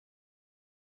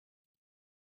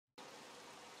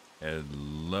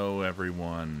Hello,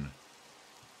 everyone.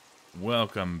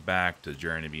 Welcome back to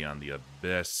Journey Beyond the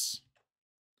Abyss.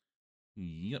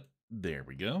 Yep, there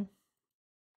we go.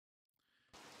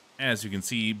 As you can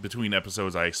see, between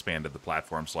episodes I expanded the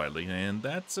platform slightly, and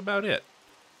that's about it.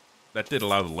 That did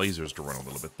allow the lasers to run a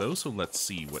little bit, though, so let's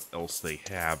see what else they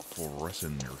have for us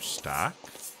in their stock.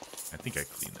 I think I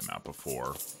cleaned them out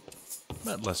before,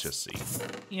 but let's just see.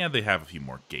 Yeah, they have a few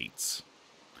more gates.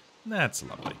 That's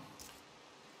lovely.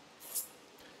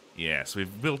 Yeah, so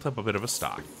we've built up a bit of a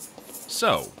stock.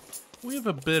 So, we have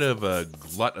a bit of a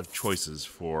glut of choices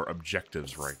for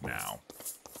objectives right now.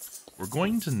 We're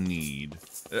going to need...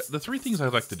 the three things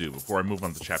I'd like to do before I move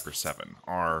on to Chapter 7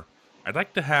 are... I'd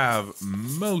like to have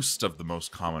most of the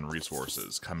most common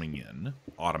resources coming in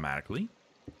automatically.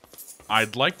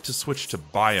 I'd like to switch to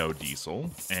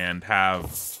biodiesel and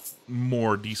have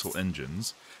more diesel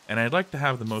engines. And I'd like to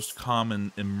have the most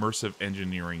common immersive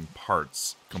engineering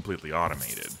parts completely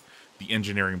automated. The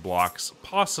engineering blocks,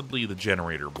 possibly the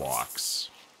generator blocks.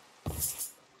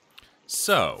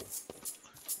 So,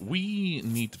 we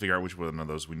need to figure out which one of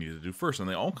those we need to do first, and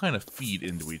they all kind of feed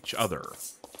into each other.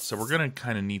 So we're going to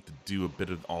kind of need to do a bit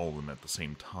of all of them at the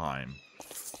same time.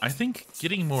 I think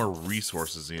getting more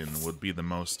resources in would be the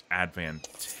most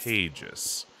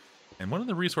advantageous. And one of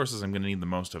the resources I'm going to need the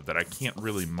most of that I can't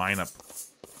really mine up...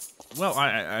 Well,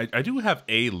 I do have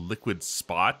a liquid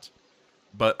spot,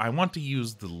 but I want to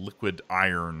use the liquid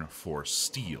iron for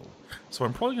steel. So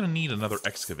I'm probably going to need another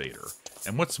excavator.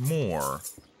 And what's more,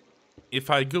 if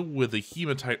I go with a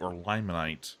hematite or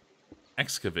limonite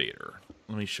excavator,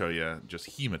 let me show you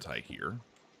just hematite here.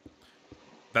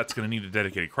 That's going to need a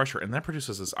dedicated crusher, and that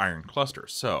produces this iron cluster.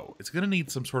 So it's going to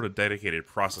need some sort of dedicated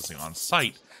processing on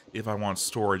site if I want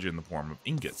storage in the form of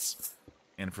ingots.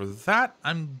 And for that,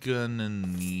 I'm gonna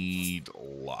need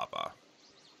lava.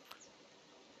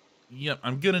 Yep,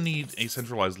 I'm gonna need a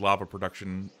centralized lava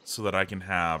production so that I can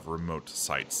have remote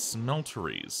site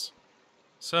smelteries.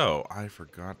 So, I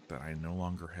forgot that I no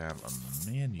longer have a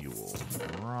manual.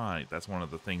 Right, that's one of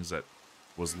the things that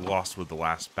was lost with the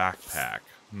last backpack.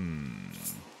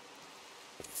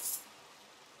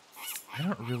 I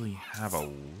don't really have a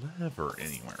lever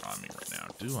anywhere on me right now,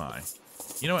 do I?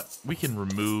 You know what? We can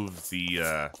remove the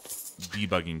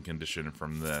debugging condition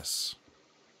from this.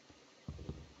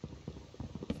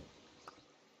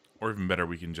 Or even better,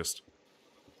 we can just...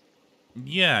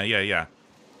 Yeah.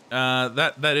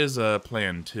 That is a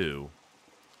plan, too.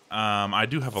 I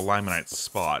do have a limonite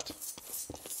spot.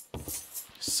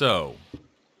 So,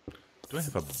 do I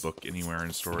have a book anywhere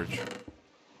in storage?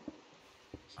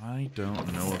 I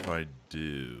don't know if I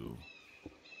do.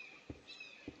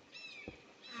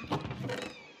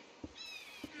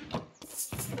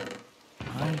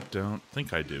 I don't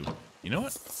think I do. You know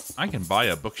what? I can buy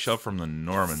a bookshelf from the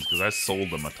Normans, because I sold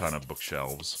them a ton of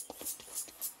bookshelves.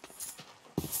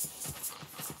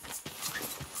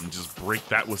 And just break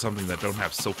that with something that don't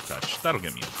have silk touch. That'll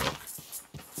get me a book.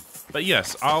 But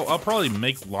yes, I'll probably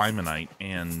make limonite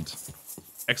and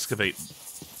excavate...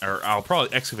 Or I'll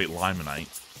probably excavate limonite,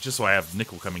 just so I have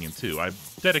nickel coming in too.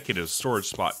 I've dedicated a storage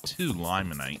spot to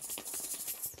limonite.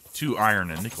 To iron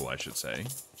and nickel, I should say.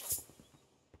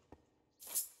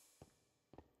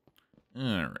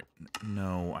 Alright.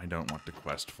 No, I don't want the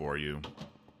quest for you.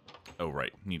 Oh,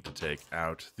 right. Need to take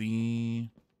out the...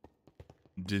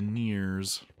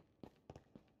 deniers.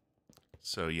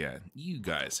 So, yeah. You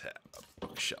guys have a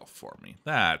bookshelf for me.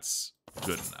 That's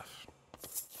good enough.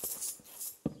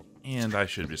 And I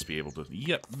should just be able to...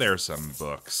 Yep, there's some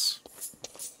books.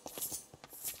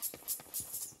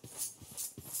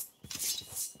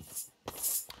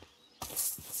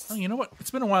 Oh, you know what?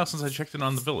 It's been a while since I checked in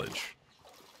on the village.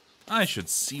 I should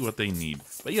see what they need.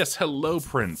 But yes, hello,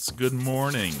 Prince. Good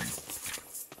morning.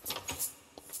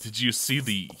 Did you see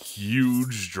the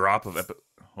huge drop of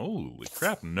Holy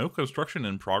crap, no construction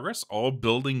in progress? All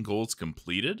building goals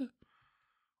completed?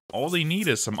 All they need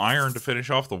is some iron to finish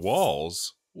off the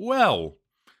walls. Well,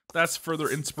 that's further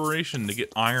inspiration to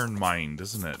get iron mined,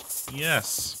 isn't it?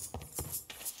 Yes.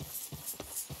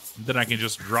 Then I can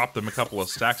just drop them a couple of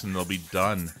stacks and they'll be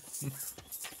done.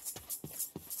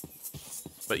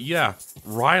 But yeah,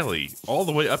 Riley, all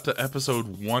the way up to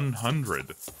episode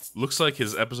 100. Looks like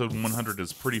his episode 100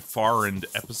 is pretty far into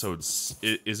episodes,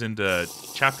 is into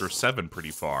chapter 7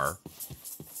 pretty far.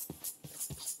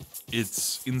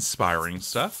 It's inspiring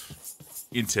stuff.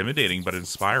 Intimidating, but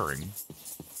inspiring.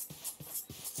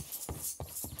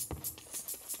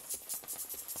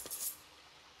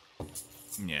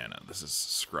 Yeah, no, this is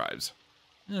scribes.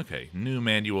 Okay, new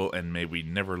manual, and may we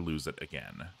never lose it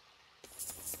again.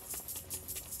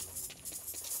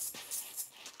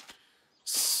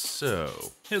 So,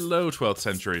 hello 12th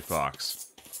century fox.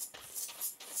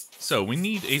 So, we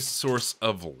need a source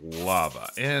of lava,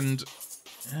 and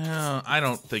I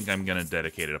don't think I'm going to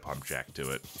dedicate a pump jack to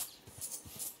it.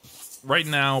 Right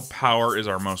now, power is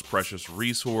our most precious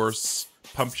resource.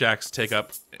 Pump jacks take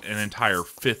up an entire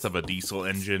fifth of a diesel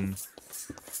engine.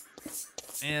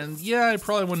 And yeah, I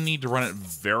probably wouldn't need to run it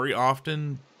very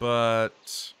often,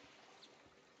 but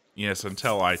yes,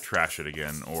 until I trash it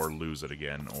again, or lose it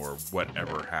again, or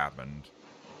whatever happened.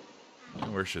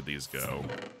 Where should these go?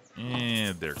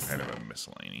 They're kind of a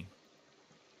miscellany.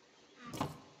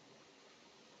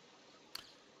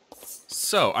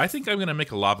 So, I think I'm going to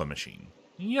make a lava machine.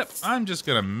 Yep, I'm just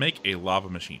going to make a lava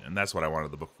machine, and that's what I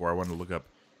wanted the book for. I wanted to look up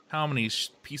how many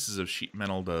pieces of sheet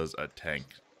metal does a tank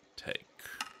take.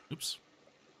 Oops.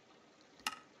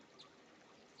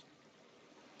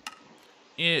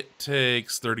 It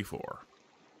takes 34.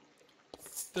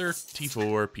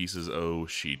 34 pieces of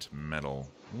sheet metal.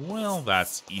 Well,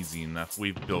 that's easy enough.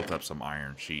 We've built up some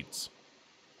iron sheets.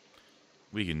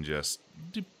 We can just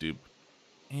doop.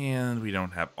 And we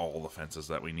don't have all the fences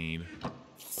that we need.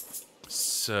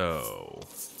 So,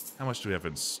 how much do we have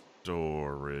in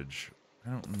storage?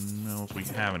 I don't know if we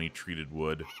have any treated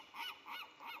wood.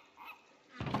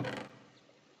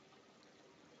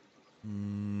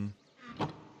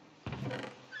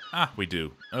 Ah, we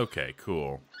do. Okay,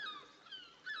 cool.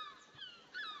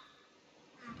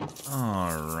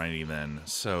 Alrighty then.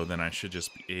 So then I should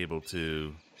just be able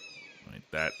to... Wait,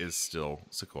 that is still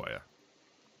Sequoia.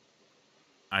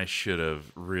 I should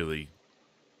have really...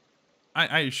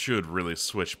 I should really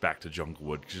switch back to junk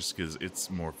wood just because it's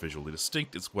more visually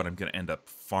distinct. It's what I'm going to end up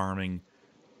farming.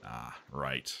 Ah,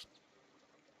 right.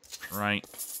 Right.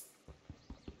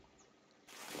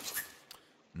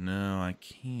 No, I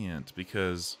can't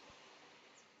because...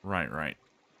 Right.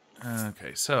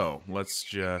 Okay, so let's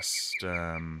just...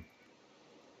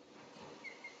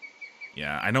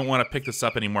 Yeah, I don't want to pick this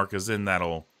up anymore because then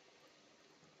that'll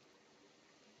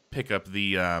pick up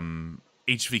the HV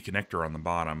connector on the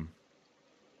bottom.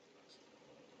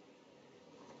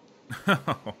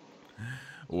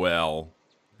 Well,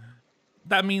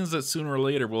 that means that sooner or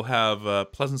later we'll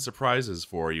have pleasant surprises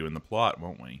for you in the plot,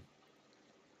 won't we?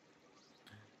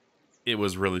 It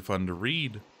was really fun to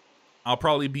read. I'll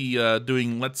probably be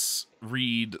doing Let's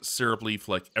Read Syrup Leaf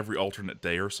like every alternate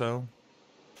day or so.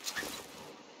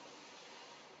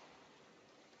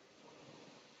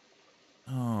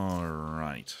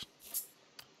 Alright.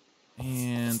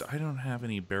 And I don't have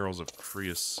any barrels of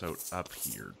creosote up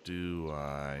here, do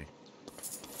I?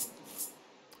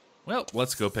 Well,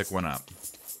 let's go pick one up.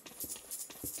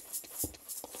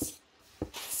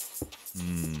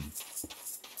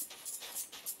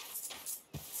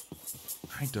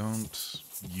 I don't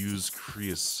use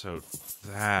creosote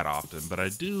that often, but I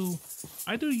do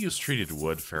use treated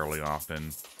wood fairly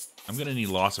often. I'm gonna need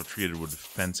lots of treated wood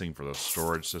fencing for the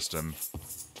storage system.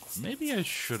 Maybe I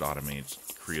should automate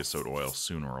creosote oil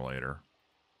sooner or later.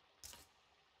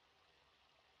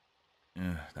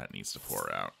 That needs to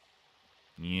pour out.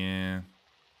 Yeah.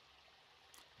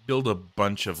 Build a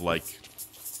bunch of, like,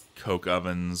 coke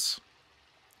ovens.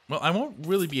 Well, I won't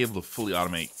really be able to fully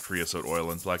automate creosote oil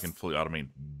until I can fully automate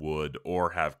wood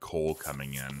or have coal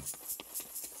coming in.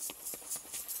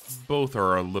 Both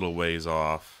are a little ways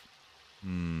off.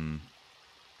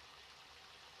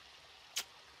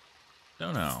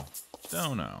 Don't know.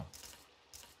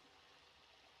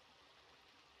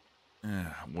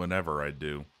 Whatever I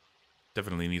do.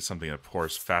 Definitely need something that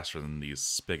pours faster than these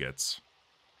spigots.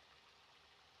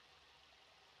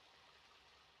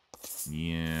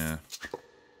 Yeah.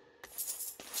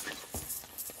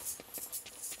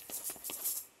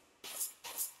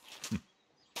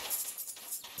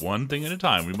 One thing at a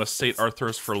time. We must sate our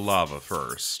thirst for lava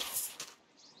first.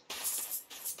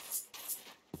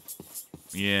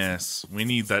 Yes, we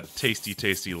need that tasty,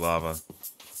 tasty lava.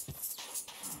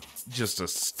 Just to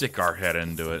stick our head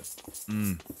into it.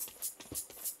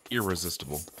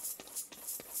 Irresistible.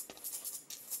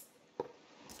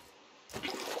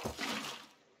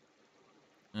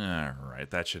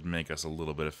 Alright, that should make us a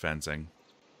little bit of fencing.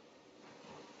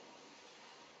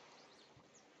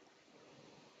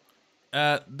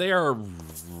 They are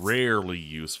rarely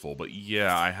useful, but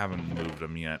yeah, I haven't moved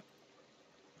them yet.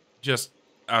 Just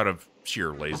out of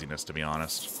sheer laziness, to be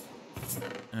honest.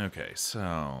 Okay,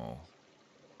 so...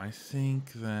 I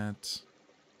think that...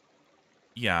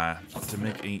 Yeah, to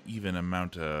make an even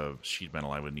amount of sheet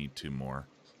metal, I would need 2 more.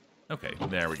 Okay,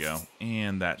 there we go.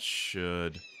 And that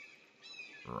should...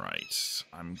 Right.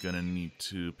 I'm gonna need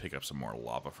to pick up some more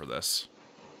lava for this.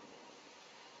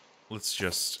 Let's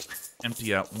just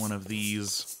empty out one of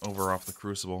these over off the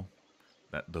crucible.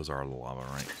 those are the lava,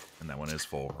 right? And that one is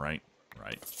full, right?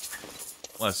 Right.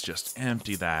 Let's just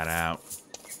empty that out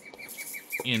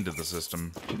into the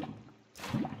system.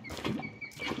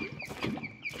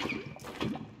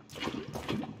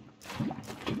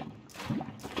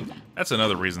 That's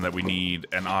another reason that we need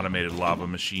an automated lava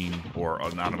machine or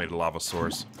an automated lava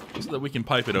source, so that we can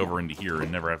pipe it over into here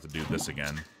and never have to do this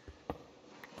again.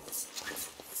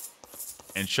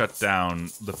 And shut down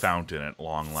the fountain at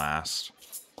long last.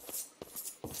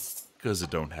 Because it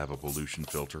don't have a pollution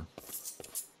filter.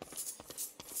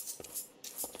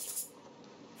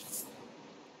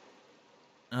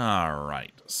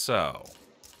 Alright, so.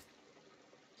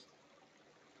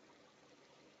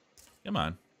 Come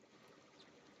on.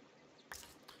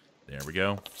 There we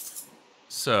go.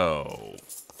 So,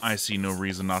 I see no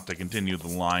reason not to continue the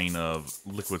line of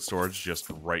liquid storage just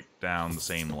right down the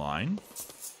same line.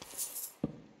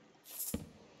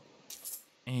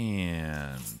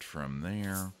 And from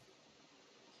there,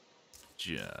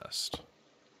 just...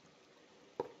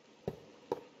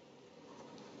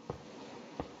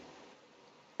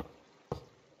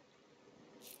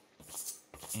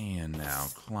 And now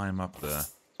climb up the...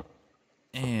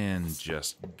 And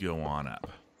just go on up.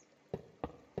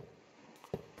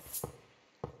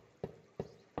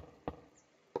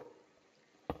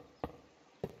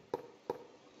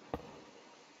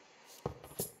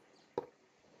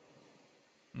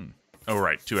 Oh,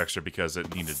 right. 2 extra because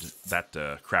it needed that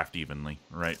to craft evenly.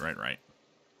 Right.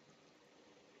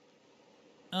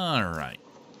 Alright.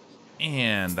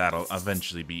 And that'll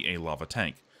eventually be a lava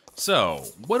tank. So,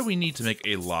 what do we need to make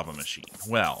a lava machine?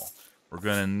 Well, we're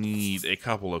going to need a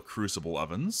couple of crucible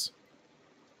ovens.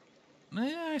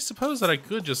 I suppose that I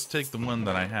could just take the one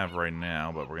that I have right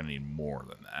now, but we're going to need more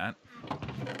than that.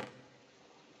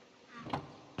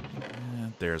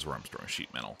 And there's where I'm storing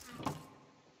sheet metal.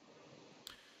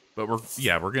 But we're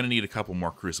going to need a couple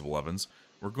more crucible ovens.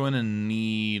 We're going to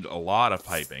need a lot of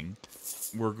piping.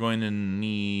 We're going to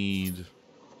need...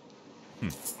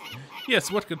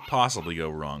 Yes, what could possibly go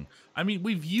wrong? I mean,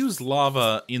 we've used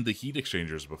lava in the heat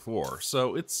exchangers before,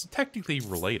 so it's technically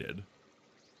related.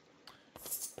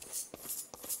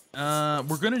 We're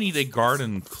going to need a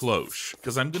garden cloche,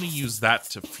 because I'm going to use that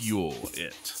to fuel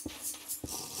it.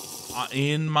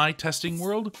 In my testing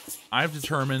world, I've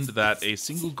determined that a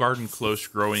single garden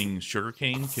cloche growing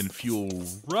sugarcane can fuel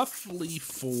roughly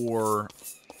 4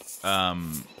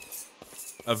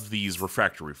 of these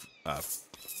refractory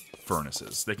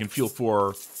furnaces. They can fuel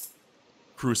 4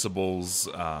 crucibles,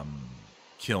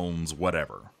 kilns,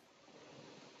 whatever.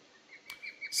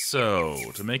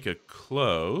 So, to make a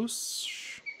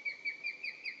cloche,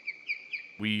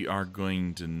 we are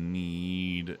going to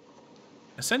need...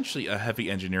 essentially a heavy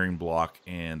engineering block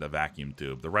and a vacuum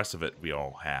tube. The rest of it we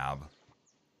all have.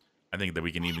 I think that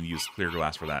we can even use clear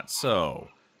glass for that. So,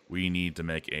 we need to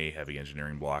make a heavy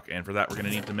engineering block. And for that, we're going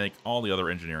to need to make all the other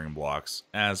engineering blocks,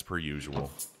 as per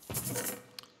usual.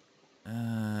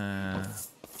 Am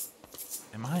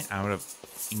I out of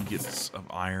ingots of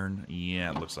iron?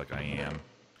 Yeah, it looks like I am.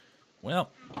 Well,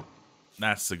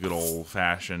 that's the good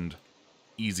old-fashioned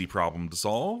easy problem to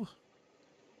solve.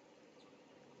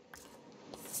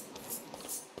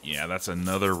 Yeah, that's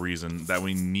another reason that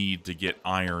we need to get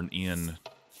iron in.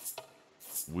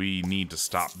 We need to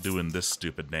stop doing this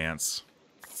stupid dance.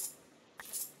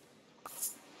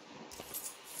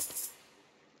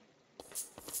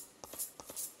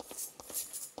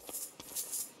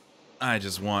 I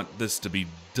just want this to be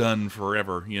done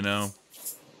forever, you know?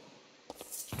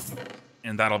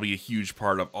 And that'll be a huge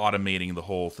part of automating the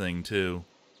whole thing, too.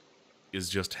 Is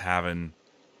just having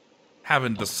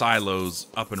the silos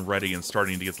up and ready and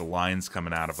starting to get the lines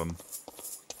coming out of them.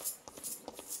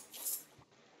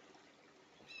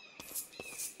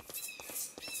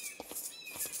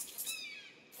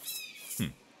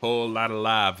 Whole lot of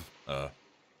lava.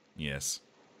 Yes.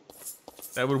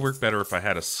 That would work better if I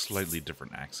had a slightly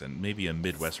different accent. Maybe a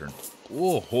Midwestern.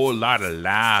 Oh, whole lot of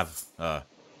lava.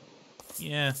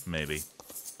 Yeah, maybe.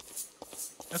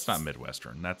 That's not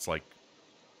Midwestern. That's like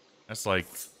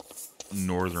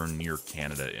northern near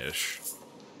Canada-ish.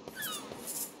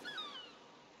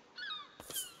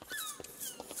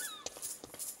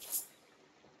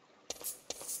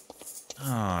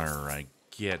 Alright,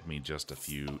 get me just a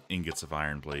few ingots of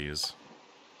iron, please.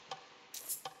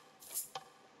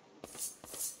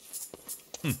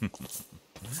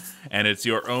 And it's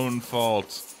your own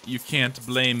fault. You can't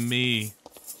blame me.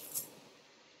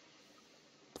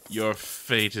 Your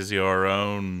fate is your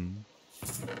own.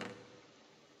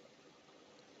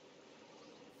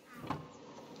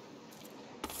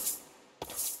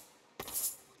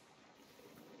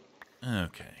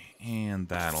 Okay, and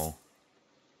that'll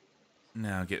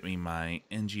Now get me my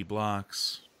NG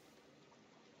blocks.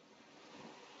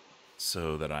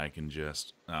 So that I can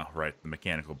just... Oh, right, the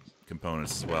mechanical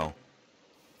components as well.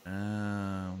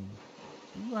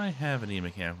 Do I have any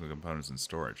mechanical components in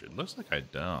storage? It looks like I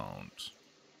don't.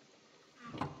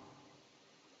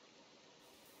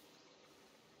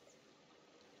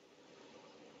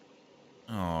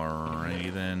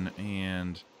 Alrighty then,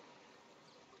 and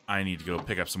I need to go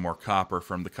pick up some more copper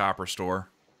from the copper store.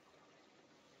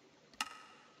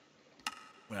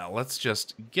 Well, let's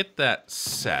just get that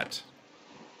set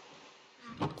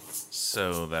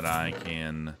so that I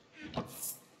can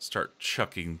start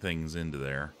chucking things into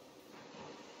there.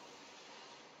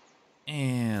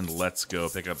 And let's go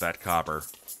pick up that copper.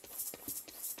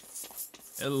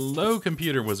 Hello,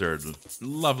 computer wizard.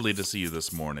 Lovely to see you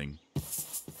this morning.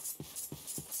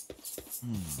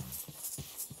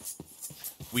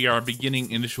 We are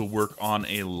beginning initial work on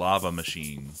a lava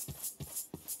machine.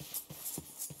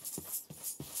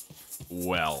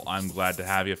 Well, I'm glad to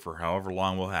have you for however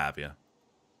long we'll have you.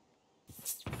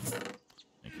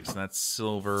 Okay, so that's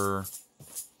silver.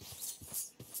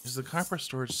 Is the copper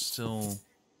storage still...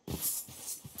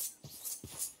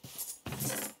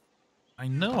 I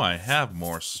know I have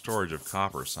more storage of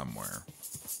copper somewhere.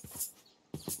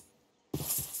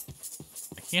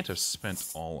 I can't have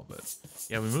spent all of it.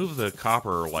 Yeah, we moved the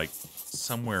copper, like,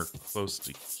 somewhere close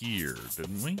to here,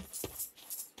 didn't we?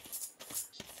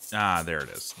 Ah, there it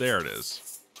is. There it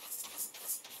is.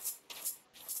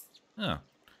 Oh.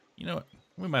 You know what?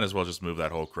 We might as well just move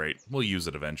that whole crate. We'll use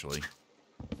it eventually.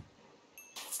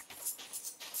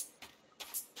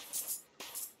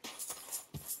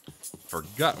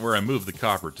 Forgot where I moved the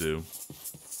copper to.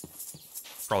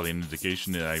 Probably an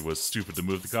indication that I was stupid to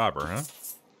move the copper, huh?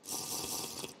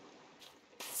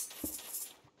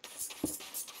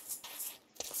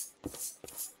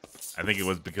 I think it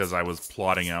was because I was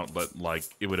plotting out that, like,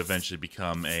 it would eventually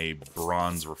become a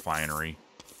bronze refinery.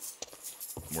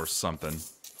 Or something.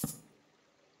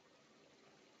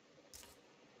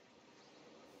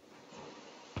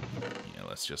 Yeah,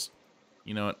 let's just...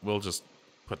 You know what? We'll just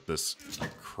put this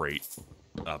crate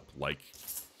up, like,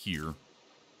 here.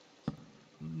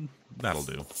 That'll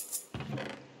do.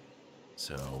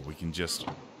 So, we can just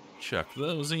chuck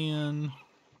those in.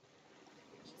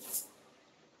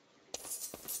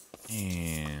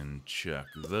 And chuck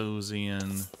those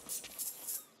in.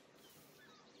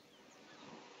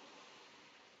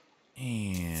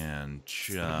 And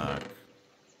chuck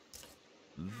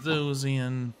those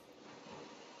in.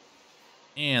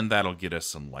 And that'll get us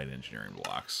some light engineering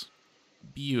blocks.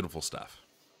 Beautiful stuff.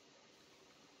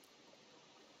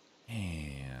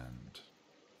 And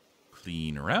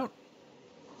clean her out.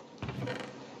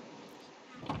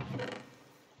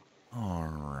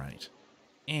 Alright.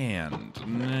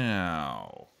 And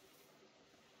now...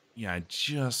 Yeah, I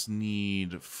just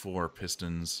need 4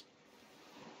 pistons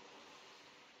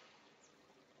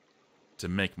to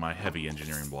make my heavy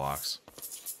engineering blocks.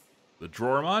 The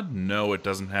drawer mod? No, it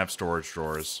doesn't have storage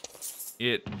drawers.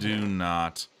 It do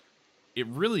not. It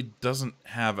really doesn't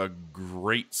have a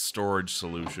great storage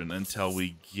solution until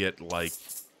we get, like,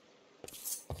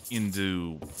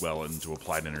 into, well, into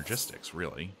applied energistics,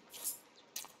 really.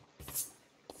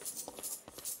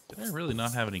 Did I really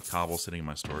not have any cobble sitting in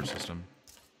my storage system?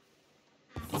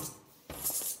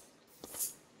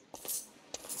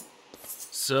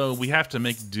 So we have to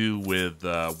make do with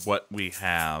what we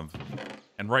have.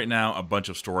 And right now, a bunch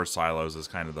of storage silos is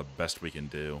kind of the best we can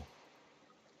do.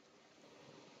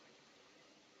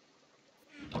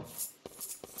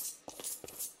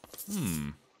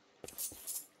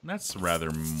 That's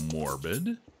rather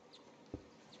morbid.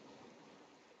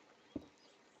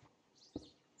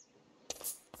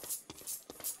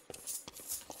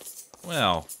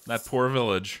 Well, that poor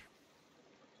village.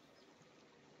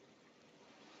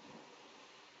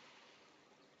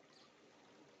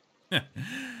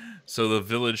 So the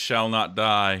village shall not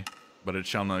die, but it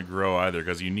shall not grow either,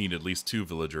 because you need at least 2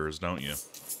 villagers, don't you?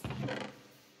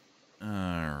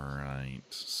 Alright,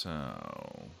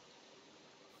 so...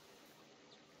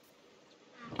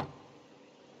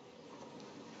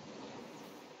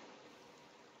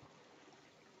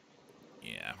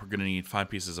 Yeah, we're gonna need 5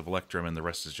 pieces of electrum, and the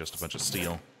rest is just a bunch of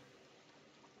steel.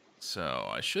 So,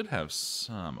 I should have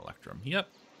some electrum. Yep.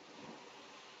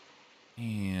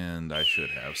 And I should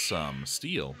have some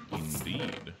steel,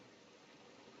 indeed.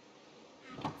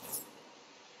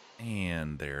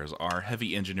 And there's our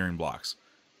heavy engineering blocks.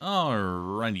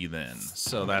 Alrighty then.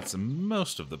 So that's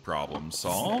most of the problem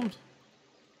solved.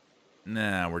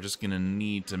 Now we're just gonna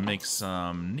need to make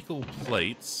some nickel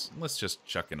plates. Let's just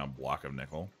chuck in a block of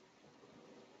nickel.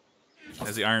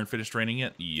 Has the iron finished raining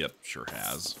yet? Yep, sure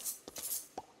has.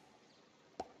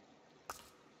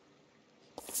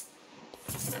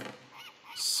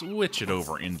 switch it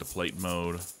over into plate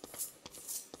mode.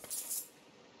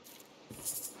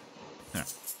 Huh.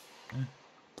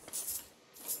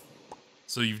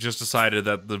 So you've just decided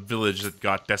that the village that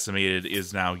got decimated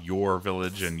is now your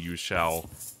village, and you shall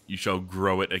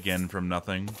grow it again from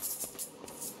nothing.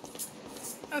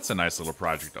 That's a nice little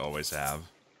project to always have.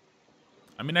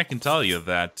 I mean, I can tell you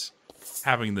that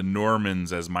having the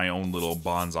Normans as my own little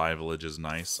bonsai village is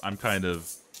nice. I'm kind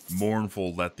of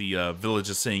mournful that the village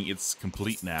is saying it's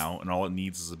complete now, and all it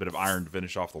needs is a bit of iron to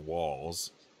finish off the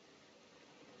walls.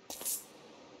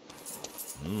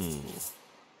 Ooh.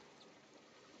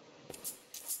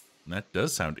 That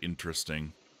does sound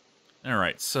interesting.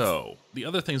 Alright, so, the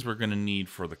other things we're going to need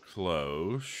for the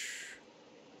cloche...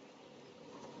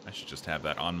 I should just have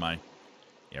that on my...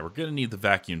 Yeah, we're going to need the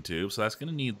vacuum tube, so that's going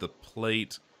to need the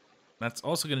plate. That's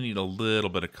also going to need a little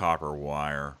bit of copper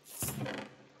wire.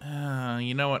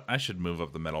 You know what? I should move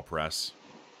up the metal press.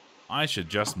 I should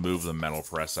just move the metal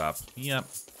press up. Yep.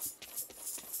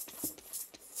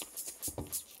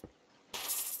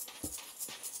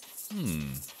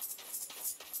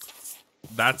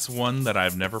 That's one that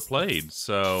I've never played,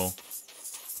 so...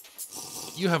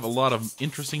 You have a lot of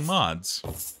interesting mods.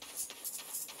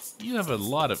 You have a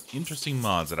lot of interesting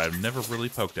mods that I've never really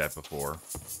poked at before.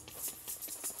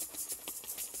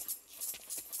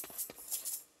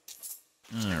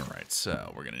 Alright,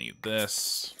 so we're gonna need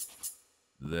this.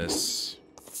 This.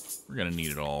 We're gonna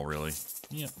need it all, really.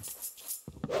 Yep.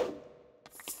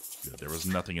 Good, there was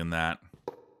nothing in that.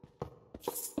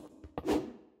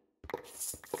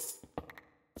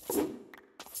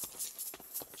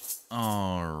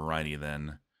 Alrighty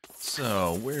then.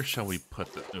 So, where shall we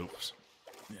put the... Oops.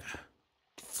 Yeah.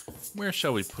 Where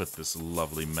shall we put this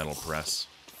lovely metal press?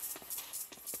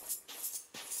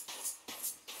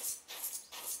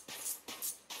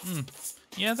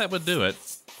 Yeah, that would do it.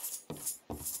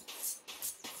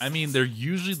 I mean, they're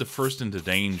usually the first into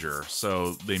danger,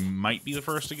 so they might be the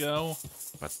first to go,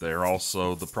 but they're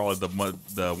also probably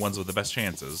the ones with the best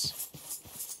chances.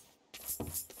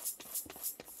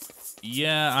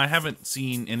 Yeah, I haven't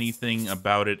seen anything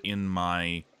about it in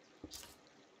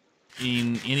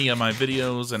any of my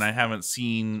videos, and I haven't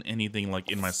seen anything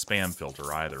like in my spam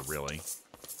filter either, really.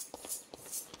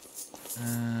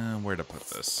 Where to put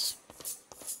this?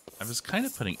 I was kind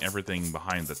of putting everything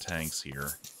behind the tanks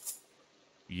here.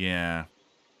 Yeah.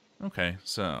 Okay,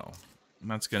 so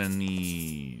that's gonna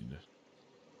need...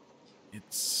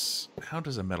 It's... How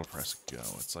does a metal press go?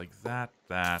 It's like that,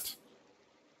 that...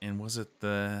 And was it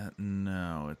the...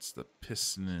 No, it's the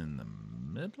piston in the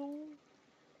middle?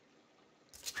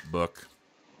 Book.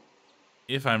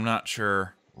 If I'm not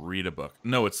sure, read a book.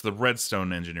 No, it's the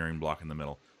redstone engineering block in the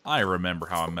middle. I remember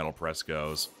how a metal press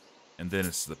goes. And then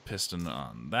it's the piston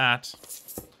on that.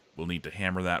 We'll need to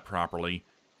hammer that properly.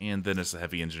 And then it's the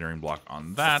heavy engineering block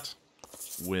on that.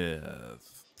 With...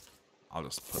 I'll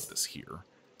just put this here.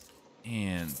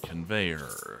 And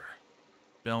conveyor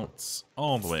belts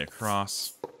all the way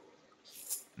across.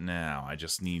 Now, I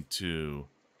just need to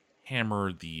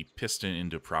hammer the piston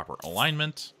into proper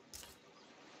alignment.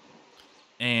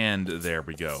 And there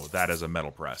we go. That is a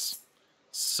metal press.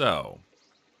 So,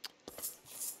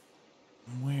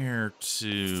 where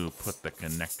to put the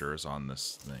connectors on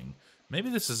this thing? Maybe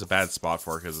this is a bad spot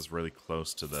for it because it's really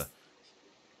close to the...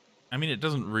 I mean, it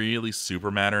doesn't really super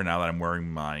matter now that I'm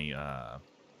wearing my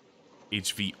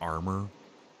HV armor,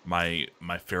 my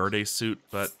Faraday suit,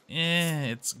 but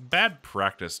it's bad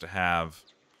practice to have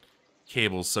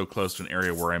cables so close to an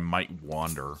area where I might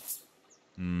wander.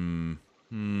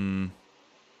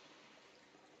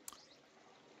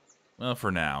 Well,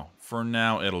 for now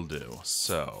it'll do.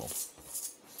 So,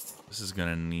 this is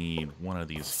gonna need one of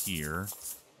these here.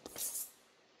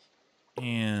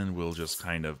 And we'll just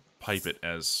kind of pipe it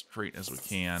as straight as we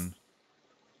can.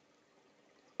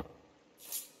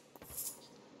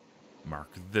 Mark,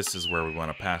 this is where we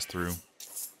want to pass through.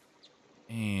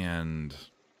 And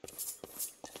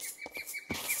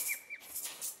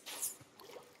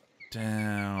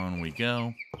down we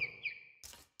go.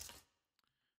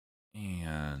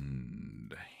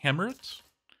 And hammer it.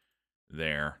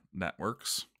 There, that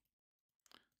works.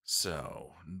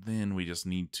 So, then we just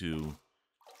need to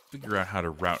figure out how to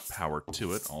route power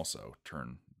to it. Also,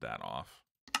 turn that off.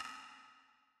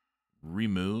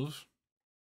 Remove.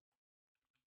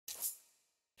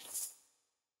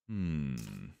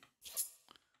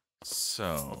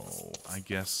 So, I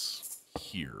guess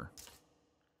here.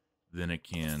 Then it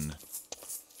can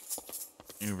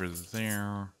over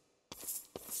there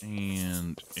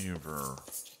and over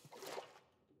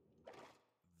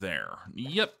there.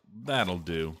 Yep, that'll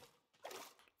do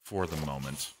for the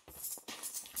moment.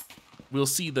 We'll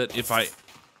see that if I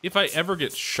if I ever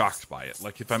get shocked by it,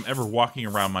 like if I'm ever walking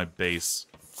around my base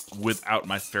without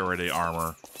my Faraday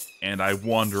armor, and I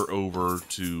wander over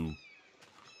to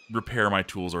repair my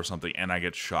tools or something, and I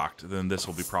get shocked, then this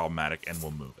will be problematic, and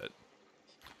we'll move it.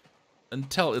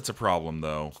 Until it's a problem,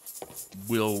 though,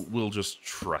 we'll just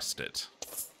trust it.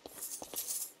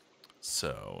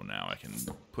 So now I can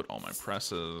put all my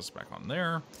presses back on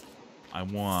there. I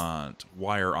want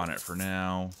wire on it for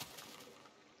now.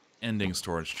 Ending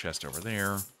storage chest over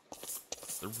there.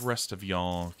 The rest of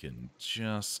y'all can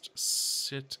just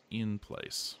sit in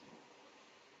place.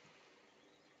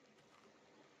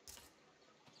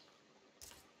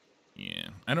 Yeah,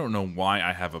 I don't know why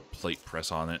I have a plate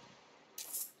press on it.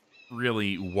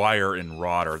 Really, wire and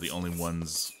rod are the only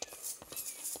ones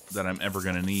that I'm ever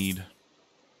going to need.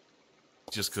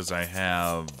 Just because I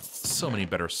have so many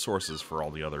better sources for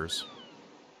all the others.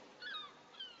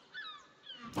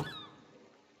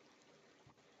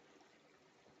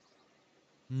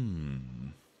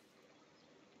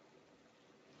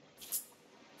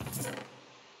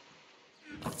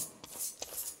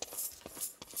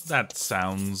 That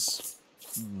sounds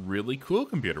really cool,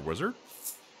 Computer Wizard.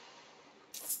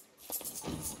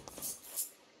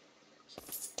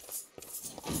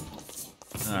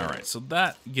 Alright, so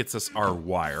that gets us our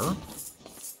wire.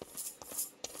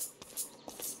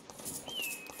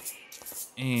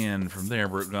 And from there,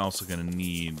 we're also going to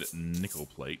need nickel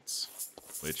plates.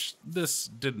 Which, this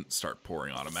didn't start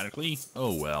pouring automatically.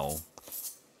 Oh well.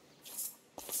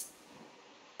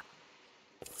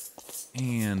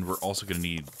 And we're also going to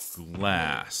need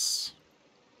glass.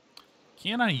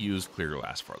 Can I use clear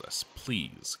glass for this?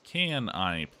 Please. Can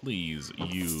I please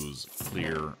use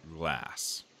clear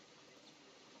glass?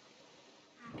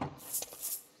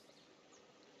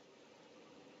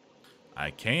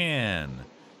 I can.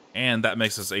 And that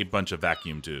makes us a bunch of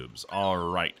vacuum tubes.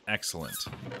 Alright, excellent.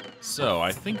 So,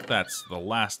 I think that's the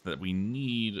last that we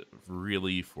need,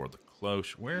 really, for the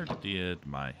cloche. Where did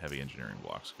my heavy engineering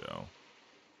blocks go?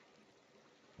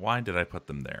 Why did I put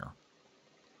them there?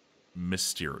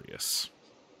 Mysterious.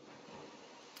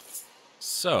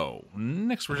 So,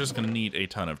 next we're just going to need a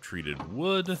ton of treated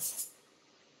wood.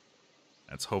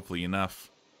 That's hopefully enough.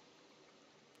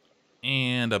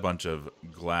 And a bunch of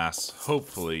glass.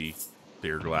 Hopefully,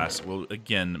 clear glass will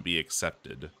again be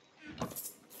accepted.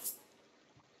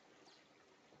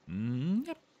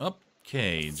 Yep.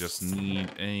 Okay, just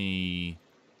need a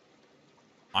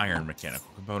iron mechanical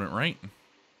component, right?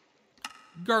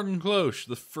 Garden cloche,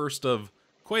 the first of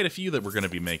quite a few that we're going to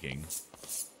be making.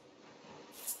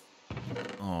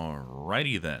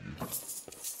 Alrighty then.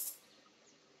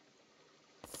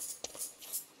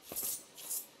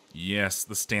 Yes,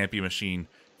 the Stampy machine.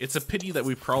 It's a pity that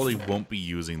we probably won't be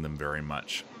using them very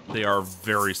much. They are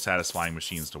very satisfying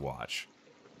machines to watch.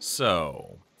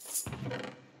 So,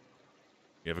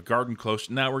 we have a garden cloche.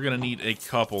 Now we're going to need a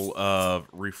couple of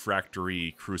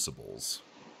refractory crucibles.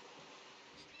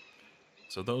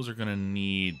 So those are going to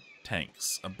need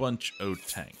tanks. A bunch of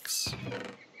tanks.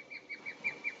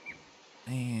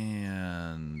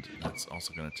 And that's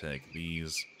also going to take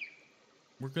these.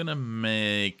 We're going to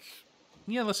make...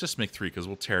 Yeah, let's just make 3 because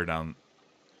we'll tear down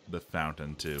the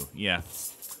fountain too. Yeah.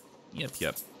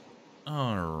 Yep.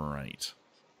 Alright.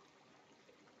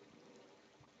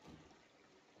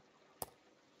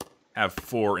 Have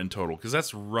 4 in total because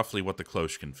that's roughly what the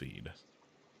cloche can feed.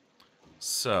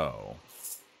 So...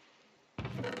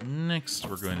 Next,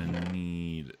 we're going to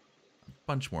need a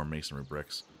bunch more masonry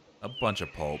bricks, a bunch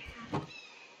of pulp,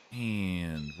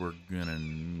 and we're going to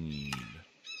need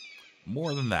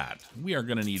more than that. We are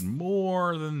going to need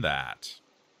more than that.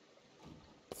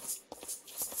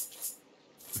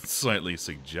 It's slightly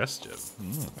suggestive.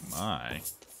 Oh my.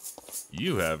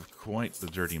 You have quite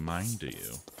the dirty mind, do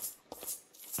you?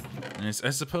 And I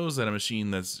suppose that a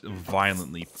machine that's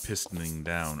violently pistoning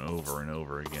down over and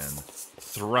over again,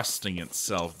 thrusting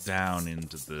itself down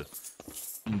into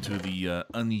the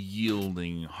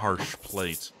unyielding, harsh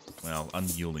plate. Well,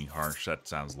 unyielding harsh, that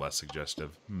sounds less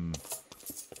suggestive.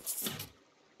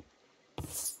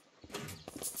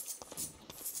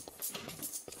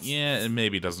 Yeah, it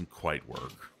maybe doesn't quite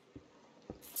work.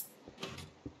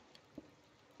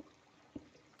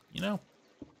 You know,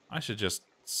 I should just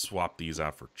swap these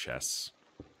out for chests.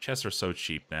 Chests are so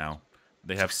cheap now.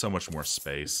 They have so much more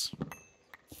space.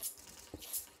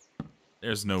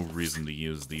 There's no reason to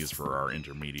use these for our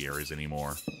intermediaries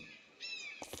anymore.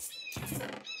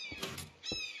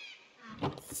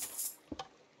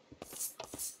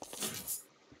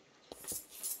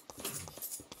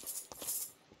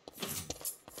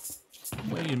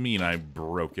 What do you mean I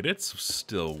broke it? It's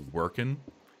still working.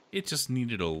 It just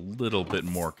needed a little bit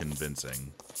more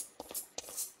convincing.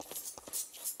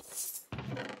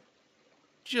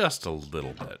 just a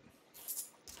little bit.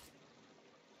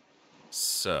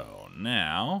 So,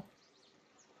 now...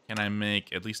 Can I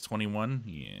make at least 21?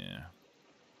 Yeah.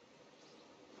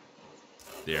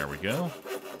 There we go.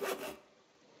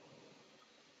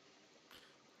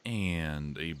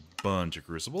 And a bunch of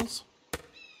crucibles.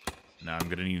 Now I'm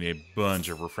going to need a bunch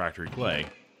of refractory clay.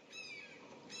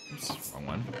 Oops, wrong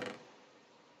one.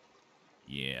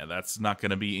 Yeah, that's not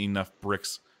going to be enough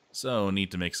bricks, so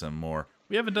need to make some more.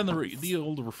 We haven't done the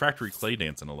old refractory clay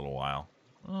dance in a little while.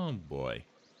 Oh boy.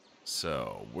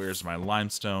 So, where's my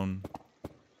limestone?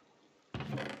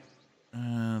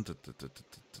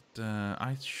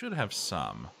 I should have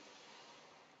some.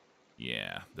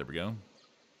 Yeah, there we go.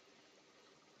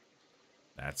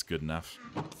 That's good enough.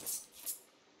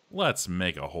 Let's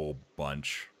make a whole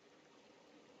bunch.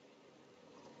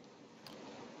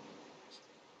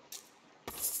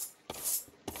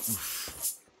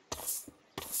 Oof.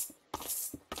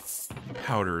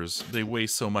 Powders, they weigh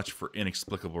so much for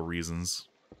inexplicable reasons.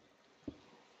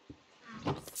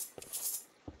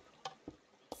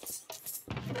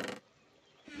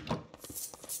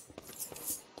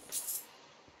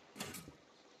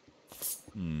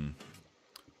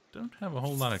 Don't have a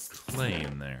whole lot of clay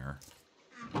in there.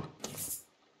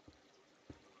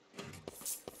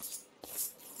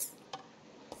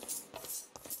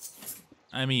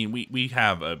 I mean, we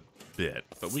have a bit,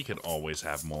 but we could always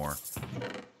have more.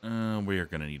 We are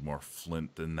going to need more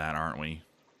flint than that, aren't we?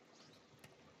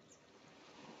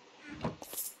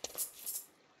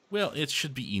 Well, it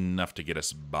should be enough to get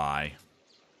us by.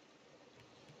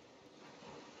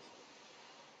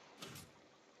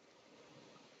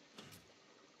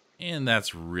 And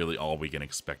that's really all we can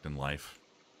expect in life.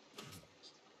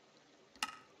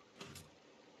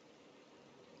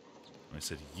 I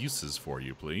said uses for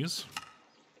you, please.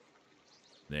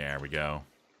 There we go.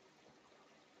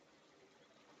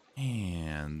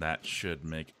 And that should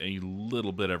make a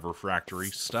little bit of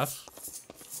refractory stuff.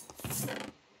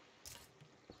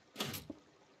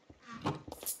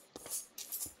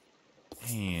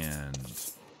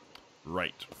 And...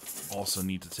 right. Also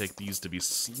need to take these to be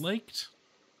slaked.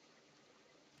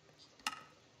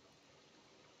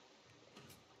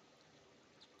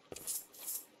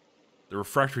 The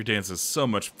refractory dance is so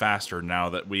much faster now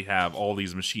that we have all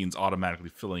these machines automatically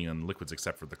filling in liquids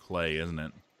except for the clay, isn't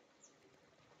it?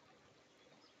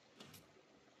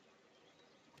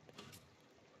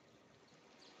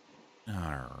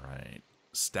 Alright.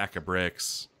 Stack of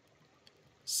bricks.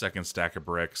 Second stack of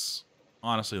bricks.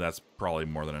 Honestly, that's probably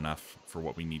more than enough for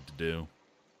what we need to do.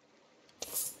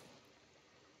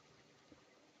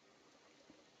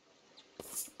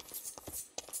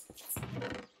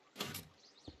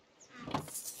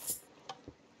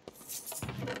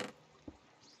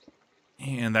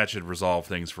 And that should resolve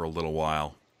things for a little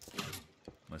while.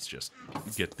 Let's just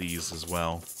get these as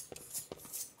well.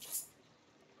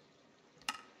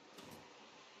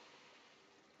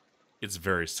 It's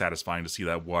very satisfying to see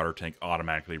that water tank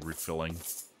automatically refilling.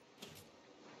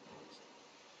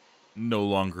 No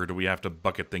longer do we have to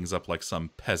bucket things up like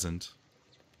some peasant.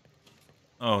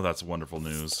 Oh, that's wonderful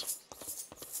news.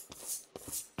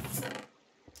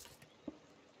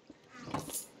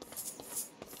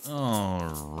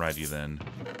 Alrighty then.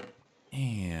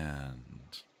 And...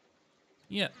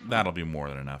 yeah, that'll be more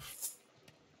than enough.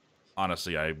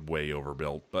 Honestly, I way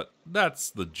overbuilt, but that's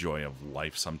the joy of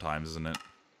life sometimes, isn't it?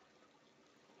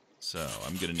 So,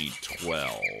 I'm gonna need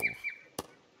 12.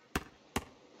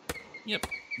 Yep,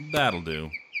 that'll do.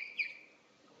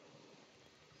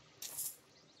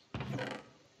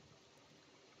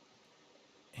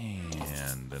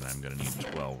 And then I'm gonna need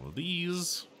 12 of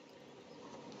these.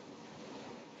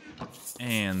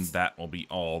 And that will be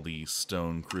all the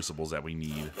stone crucibles that we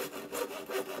need.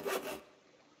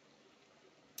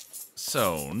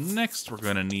 So, next we're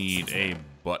gonna need a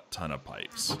butt-ton of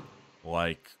pipes.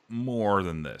 Like, more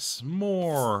than this.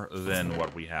 More than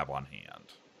what we have on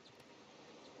hand.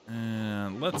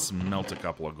 And let's melt a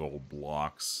couple of gold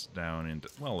blocks down into...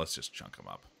 well, let's just chunk them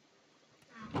up.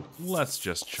 Let's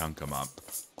just chunk them up.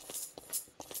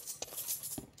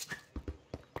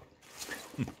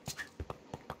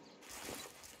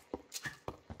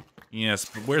 Yes,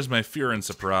 but where's my fear and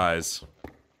surprise?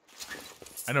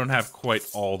 I don't have quite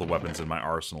all the weapons in my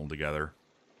arsenal together.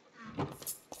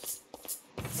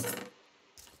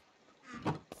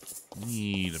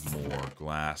 Need more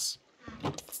glass.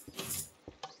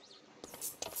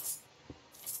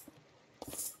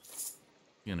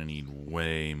 Gonna need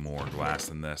way more glass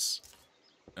than this.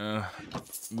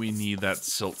 We need that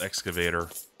silt excavator.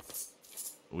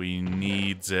 We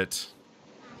needs it.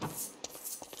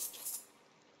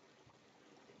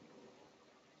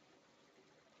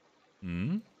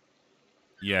 Hmm?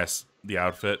 Yes, the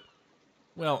outfit.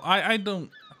 Well, I don't...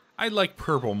 I like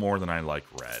purple more than I like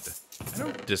red. I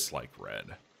don't dislike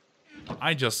red.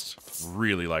 I just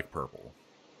really like purple.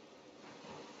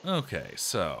 Okay,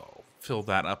 so fill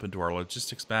that up into our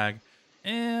logistics bag.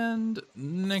 And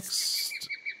next,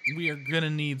 we are going to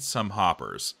need some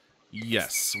hoppers.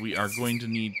 Yes, we are going to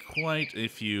need quite a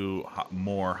few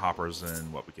more hoppers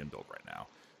than what we can build right now.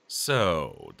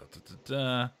 So,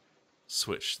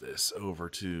 switch this over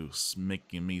to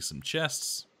making me some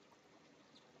chests.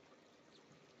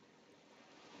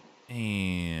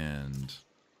 And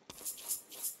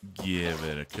give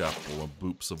it a couple of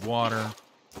boops of water.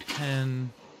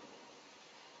 10.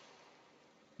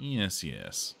 Yes,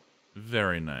 yes.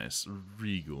 Very nice.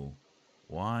 Regal.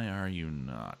 Why are you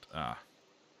not? Ah.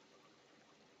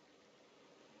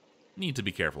 Need to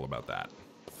be careful about that.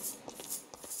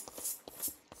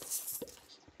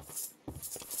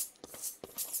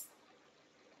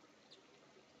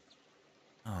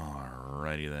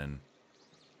 Alrighty then.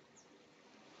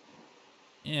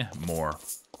 More.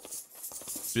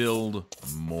 Build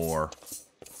more.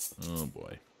 Oh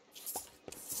boy.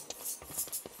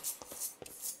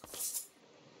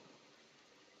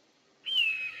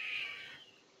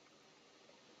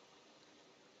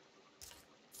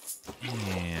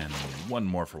 And one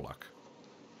more for luck.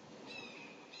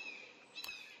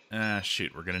 Ah,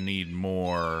 shoot. We're gonna need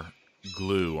more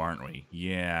glue, aren't we?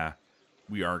 Yeah.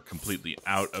 We are completely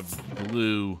out of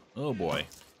glue. Oh boy.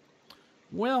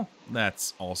 Well,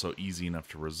 that's also easy enough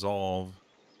to resolve.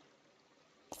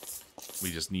 We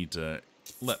just need to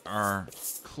let our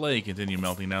clay continue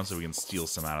melting down so we can steal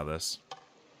some out of this.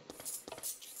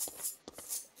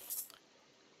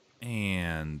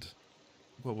 And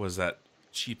what was that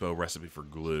cheapo recipe for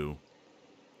glue?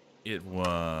 It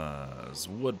was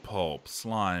wood pulp,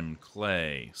 slime,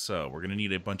 clay. So we're going to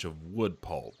need a bunch of wood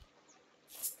pulp.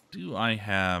 Do I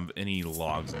have any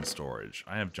logs in storage?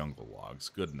 I have jungle logs.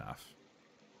 Good enough.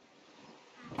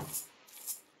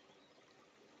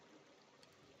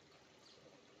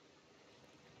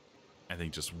 I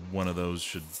think just one of those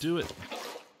should do it.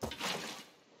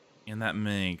 And that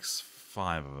makes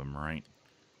 5 of them, right?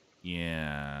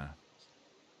 Yeah.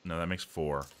 No, that makes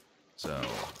 4. So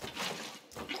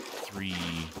 3,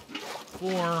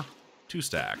 4, 2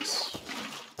 stacks.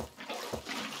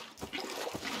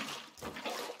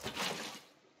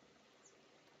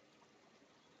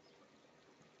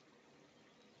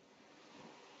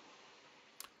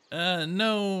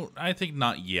 No, I think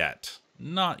not yet.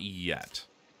 Not yet.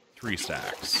 3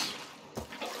 stacks.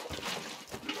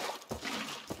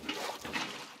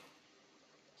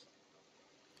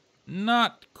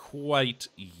 Not quite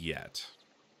yet.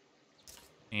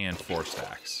 And 4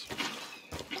 stacks.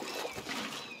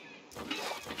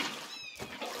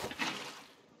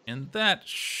 And that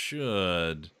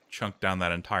should chunk down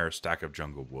that entire stack of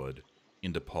jungle wood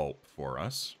into pulp for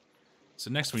us. So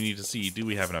next we need to see, do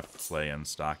we have enough clay in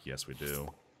stock? Yes, we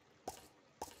do.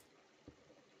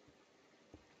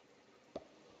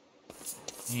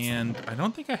 And I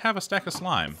don't think I have a stack of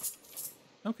slime.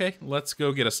 Okay, let's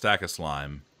go get a stack of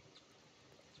slime.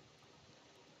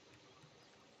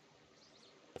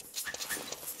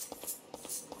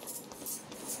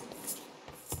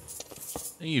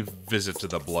 A visit to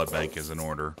the blood bank is in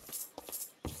order.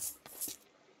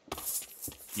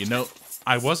 You know,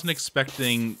 I wasn't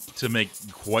expecting to make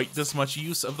quite this much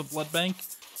use of the blood bank,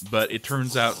 but it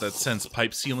turns out that since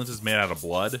pipe sealant is made out of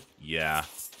blood, yeah.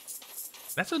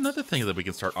 That's another thing that we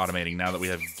can start automating now that we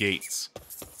have gates.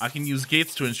 I can use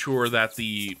gates to ensure that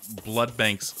the blood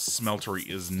bank's smeltery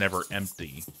is never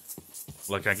empty.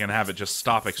 Like, I can have it just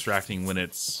stop extracting when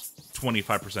it's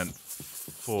 25%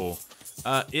 full.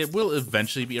 It will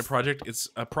eventually be a project. It's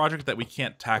a project that we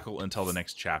can't tackle until the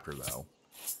next chapter, though.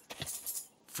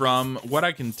 From what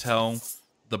I can tell,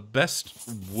 the best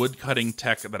wood-cutting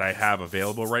tech that I have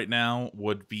available right now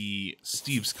would be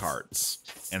Steve's carts.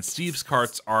 And Steve's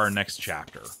carts are our next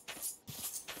chapter.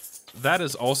 That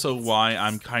is also why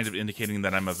I'm kind of indicating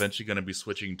that I'm eventually going to be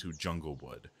switching to jungle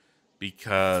wood.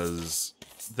 Because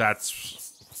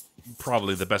that's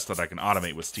probably the best that I can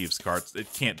automate with Steve's carts.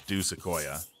 It can't do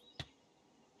Sequoia.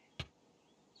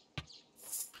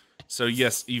 So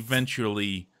yes,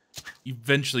 eventually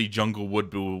jungle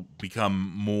wood will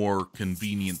become more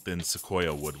convenient than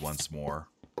Sequoia wood once more.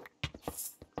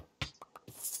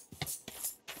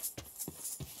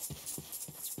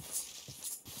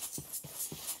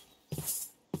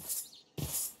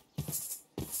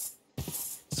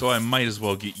 So I might as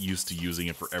well get used to using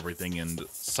it for everything and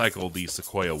cycle the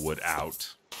Sequoia wood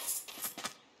out.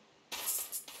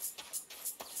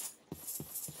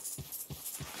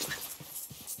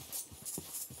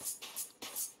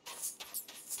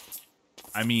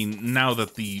 I mean, now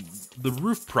that the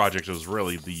roof project is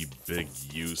really the big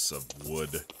use of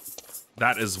wood,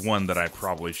 that is one that I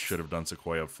probably should have done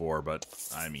Sequoia for, but,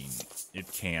 I mean,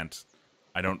 it can't.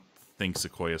 I don't think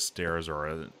Sequoia stairs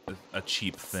are a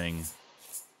cheap thing.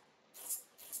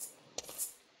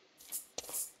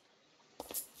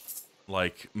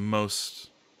 Like most...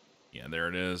 Yeah, there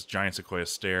it is. Giant Sequoia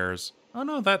stairs. Oh,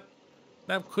 no, that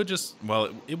could just... Well,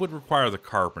 it would require the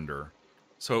carpenter.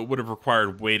 So it would have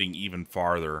required waiting even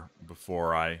farther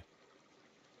before I...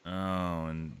 Oh,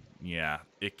 and yeah,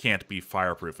 it can't be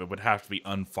fireproof. It would have to be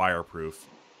unfireproof.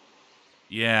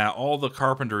 Yeah, all the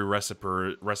carpentry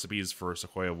recipes for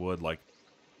Sequoia wood, like...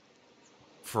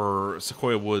 For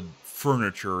Sequoia wood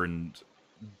furniture and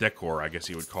decor, I guess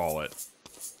you would call it.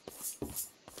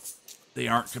 They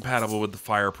aren't compatible with the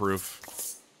fireproof.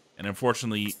 And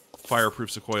unfortunately,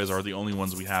 fireproof Sequoias are the only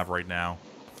ones we have right now.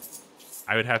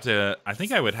 I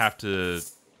think I would have to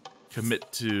commit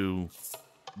to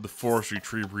the forestry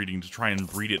tree breeding to try and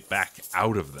breed it back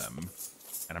out of them.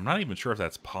 And I'm not even sure if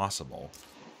that's possible.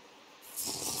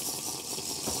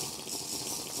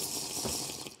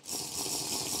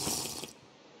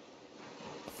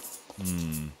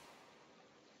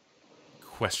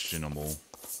 Questionable.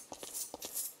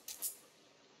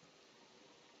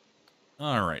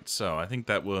 Alright, so I think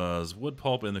that was wood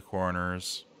pulp in the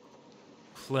corners.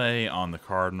 Clay on the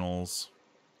cardinals.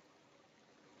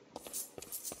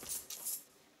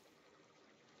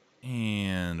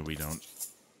 And we don't...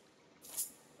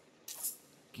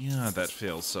 God, that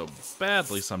fails so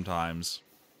badly sometimes.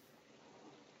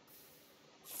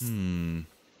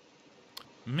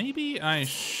 Maybe I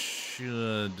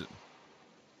should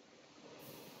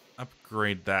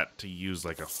upgrade that to use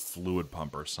like a fluid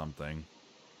pump or something.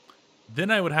 Then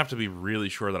I would have to be really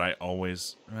sure that I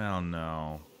always... Well,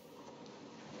 no.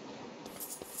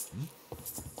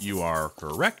 You are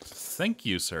correct. Thank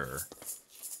you, sir.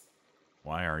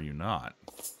 Why are you not?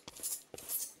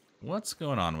 What's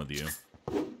going on with you?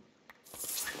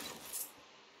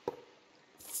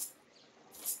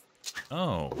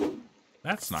 Oh,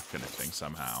 that's not connecting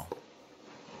somehow.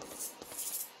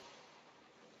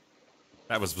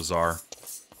 That was bizarre.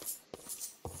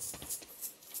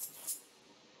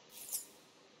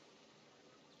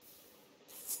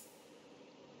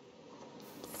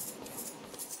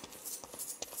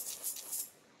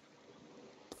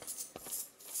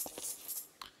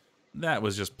 That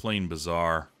was just plain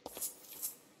bizarre.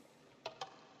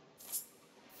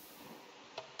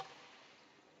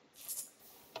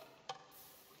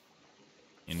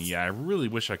 And yeah, I really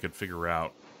wish I could figure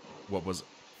out what was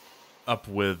up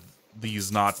with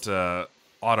these not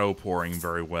auto-pouring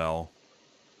very well.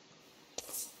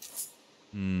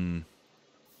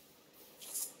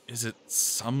 Is it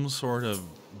some sort of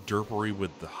derpery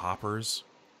with the hoppers?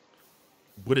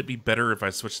 Would it be better if I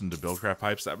switched them to Buildcraft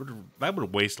pipes? That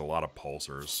would waste a lot of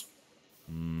pulsers.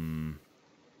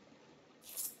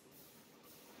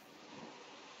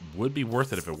 Would be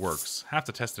worth it if it works. Have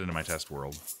to test it in my test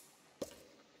world.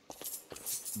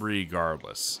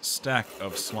 Regardless. Stack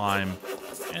of slime.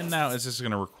 And now it's just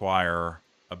going to require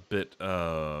a bit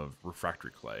of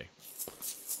refractory clay.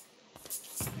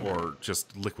 Or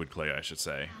just liquid clay, I should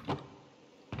say.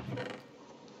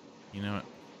 You know what?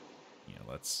 Yeah,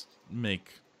 let's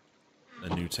make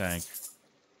a new tank.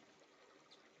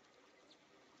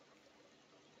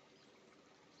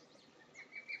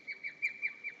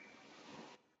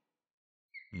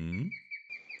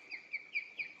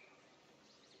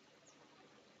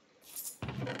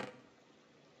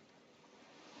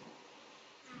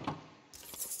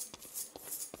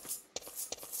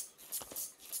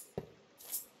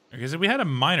 Okay, so we had a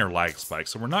minor lag spike,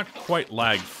 so we're not quite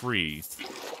lag-free,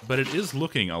 but it is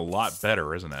looking a lot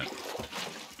better, isn't it?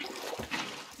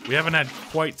 We haven't had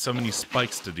quite so many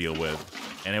spikes to deal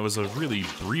with, and it was a really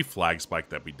brief lag spike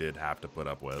that we did have to put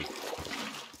up with.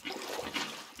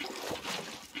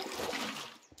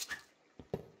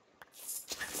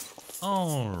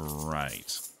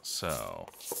 Alright, so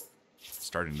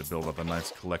starting to build up a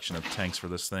nice collection of tanks for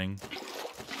this thing.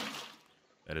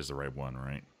 That is the right one,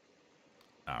 right?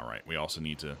 Alright, we also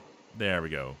need to... There we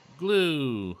go.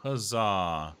 Glue!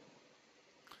 Huzzah!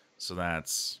 So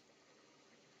that's...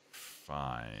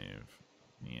 5...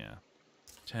 Yeah.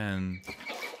 10...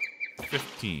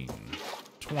 15...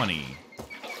 20...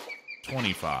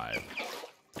 25...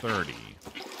 30...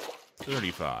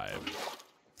 35...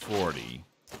 40...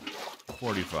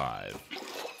 45...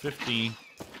 50...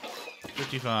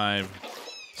 55...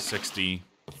 60...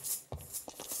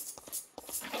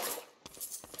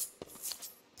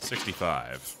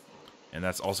 65. And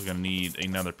that's also going to need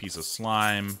another piece of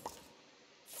slime.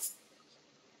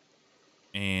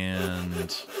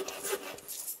 And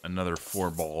another 4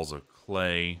 balls of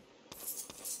clay.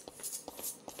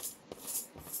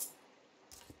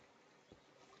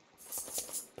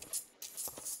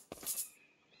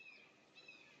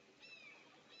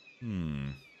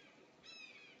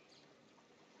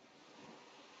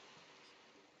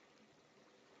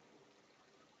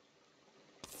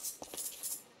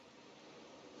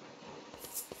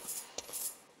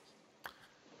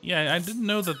 Yeah, I didn't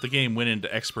know that the game went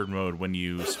into expert mode when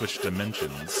you switch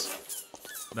dimensions.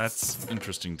 That's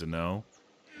interesting to know.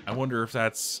 I wonder if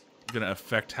that's going to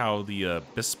affect how the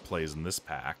Abyss plays in this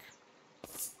pack.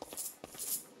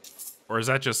 Or is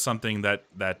that just something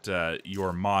that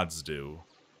your mods do,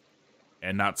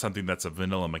 and not something that's a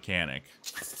vanilla mechanic?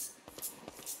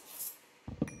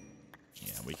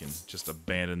 Yeah, we can just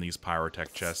abandon these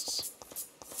pyrotech chests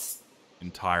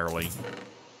entirely.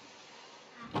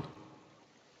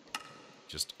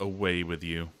 Just away with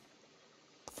you.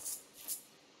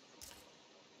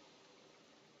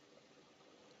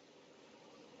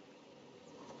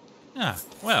 Ah,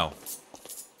 well.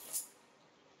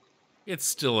 It's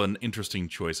still an interesting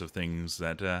choice of things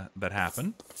that that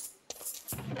happen.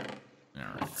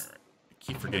 Alright. I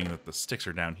keep forgetting that the sticks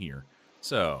are down here.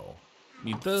 So,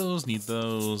 need those,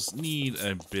 need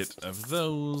a bit of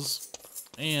those.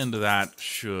 And that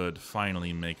should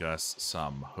finally make us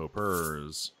some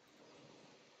hoppers.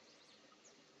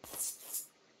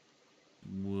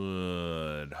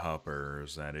 Wood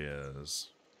hoppers, that is.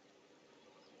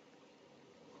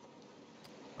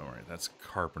 Alright, that's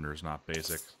carpenter's, not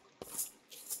basic.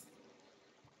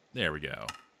 There we go.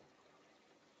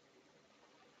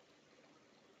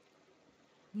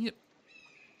 Yep.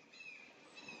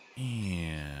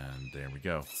 And there we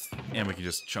go. And we can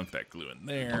just chunk that glue in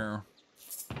there.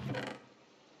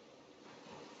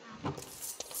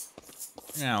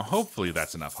 Now, hopefully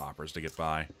that's enough hoppers to get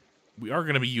by. We are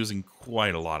going to be using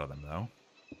quite a lot of them, though.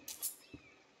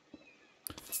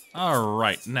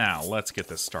 Alright, now let's get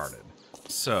this started.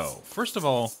 So, first of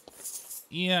all,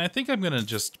 yeah, I think I'm going to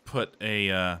just put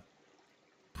a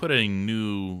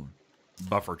new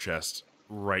buffer chest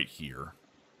right here.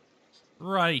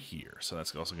 Right here. So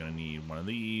that's also going to need one of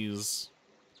these,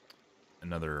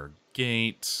 another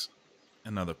gate,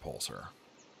 another pulsar.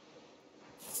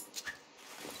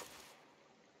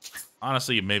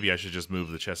 Honestly, maybe I should just move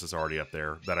the chest that's already up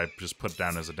there that I just put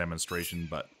down as a demonstration,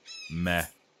 but meh.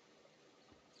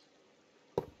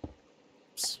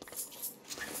 Oops.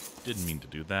 Didn't mean to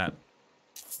do that.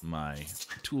 My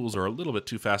tools are a little bit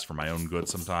too fast for my own good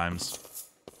sometimes.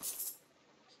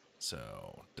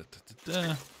 So,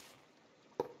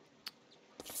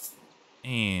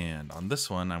 And on this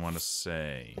one, I want to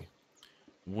say,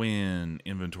 when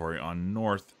inventory on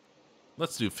north,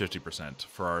 let's do 50%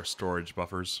 for our storage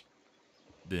buffers.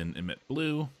 Then emit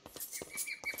blue.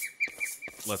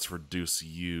 Let's reduce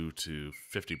you to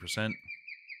 50%.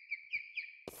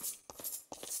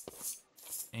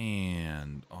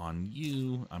 And on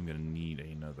you, I'm going to need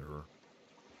another...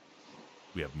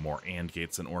 We have more AND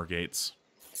gates than OR gates.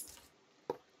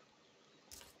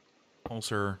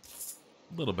 Pulsar.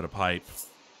 A little bit of pipe.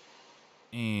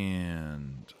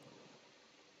 And...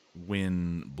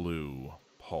 Win blue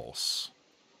pulse.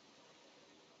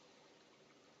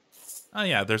 Oh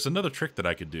yeah, there's another trick that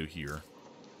I could do here.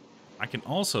 I can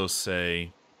also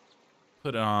say...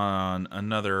 Put on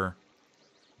another...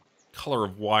 color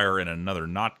of wire in another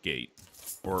NOT gate,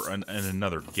 or in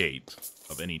another gate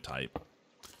of any type.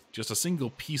 Just a single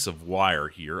piece of wire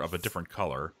here of a different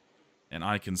color, and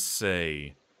I can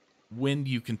say, when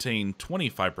you contain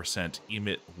 25%,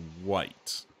 emit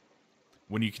white.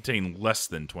 When you contain less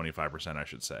than 25%, I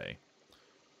should say.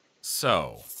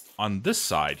 So, on this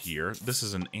side here, this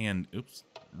is an AND, oops,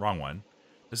 wrong one.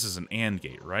 This is an AND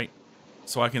gate, right?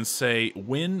 So I can say,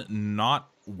 when not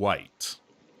white,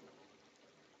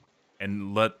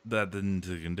 and let that into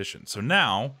the condition. So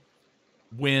now,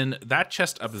 when that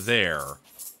chest up there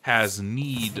has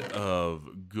need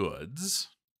of goods,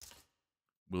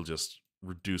 we'll just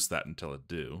reduce that until it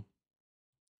do.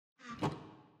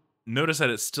 Notice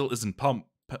that it still isn't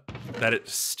pumping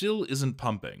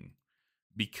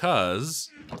because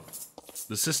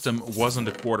the system wasn't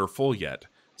a quarter full yet.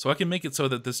 So I can make it so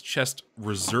that this chest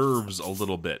reserves a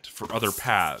little bit for other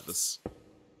paths.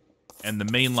 And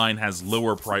the main line has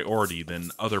lower priority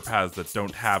than other paths that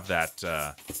don't have that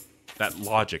that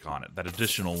logic on it, that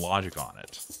additional logic on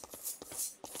it.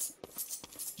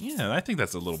 Yeah, I think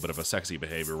that's a little bit of a sexy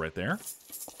behavior right there.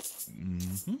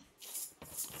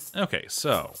 Okay,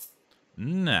 so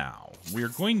now we're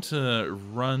going to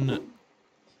run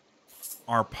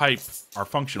our pipe, our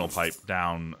functional pipe,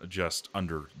 down just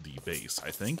under the base,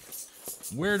 I think.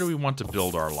 Where do we want to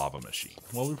build our lava machine?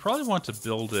 Well, we probably want to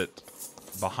build it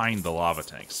behind the lava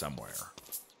tank somewhere.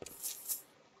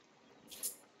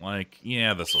 Like,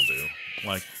 yeah, this'll do.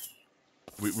 Like,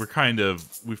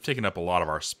 we've taken up a lot of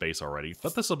our space already,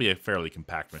 but this will be a fairly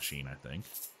compact machine, I think.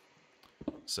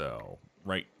 So,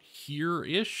 right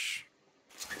here-ish?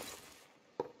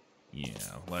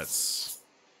 Yeah, let's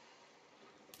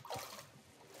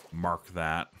mark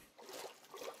that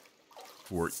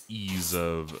for ease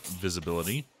of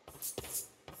visibility.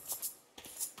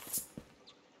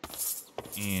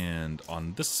 And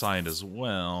on this side as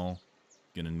well,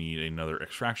 gonna need another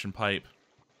extraction pipe.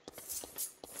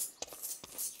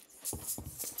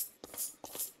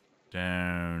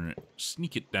 Down,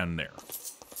 sneak it down there.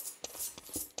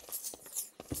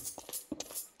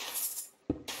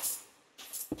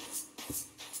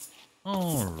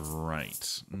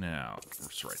 Alright, now,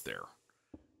 it's right there.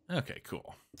 Okay,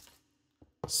 cool.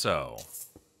 So,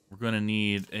 we're going to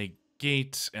need a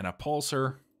gate and a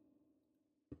pulsar.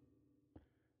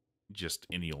 Just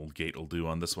any old gate will do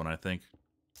on this one, I think.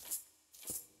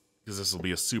 Because this will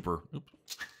be a super...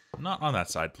 Oops. Not on that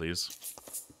side, please.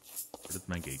 Where did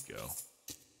my gate go?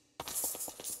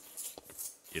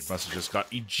 It must have just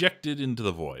got ejected into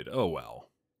the void. Oh well.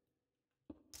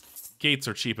 Gates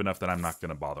are cheap enough that I'm not going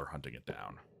to bother hunting it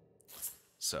down.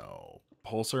 So,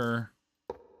 pulsar,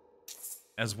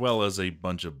 as well as a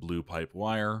bunch of blue pipe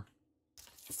wire.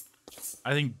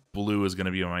 I think blue is going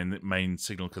to be my main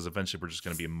signal because eventually we're just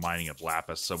going to be mining up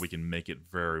lapis so we can make it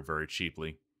very, very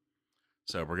cheaply.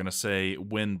 So we're going to say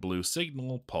when blue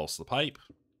signal, pulse the pipe.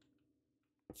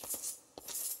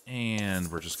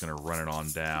 And we're just going to run it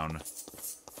on down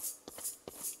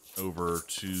over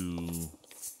to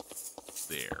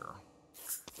there.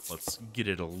 Let's get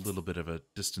it a little bit of a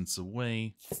distance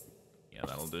away. Yeah,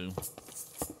 that'll do.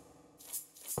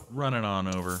 Run it on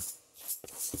over.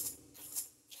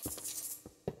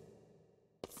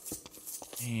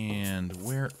 And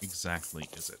where exactly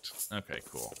is it? Okay,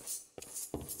 cool.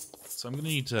 So I'm going to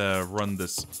need to run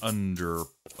this under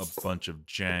a bunch of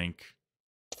jank.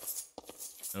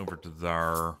 Over to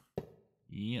there.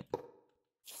 Yep.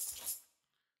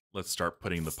 Let's start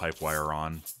putting the pipe wire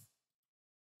on.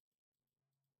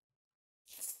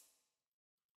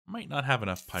 Might not have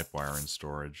enough pipe wire in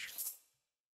storage.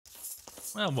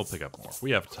 Well, we'll pick up more.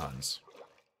 We have tons.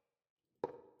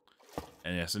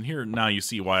 And yes, and here now you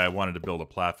see why I wanted to build a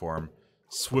platform.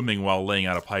 Swimming while laying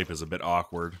out a pipe is a bit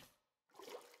awkward.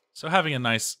 So having a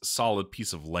nice, solid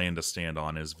piece of land to stand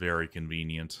on is very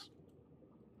convenient.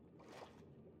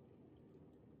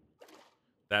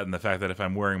 That and the fact that if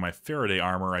I'm wearing my Faraday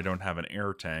armor, I don't have an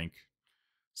air tank.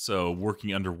 So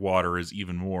working underwater is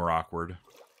even more awkward.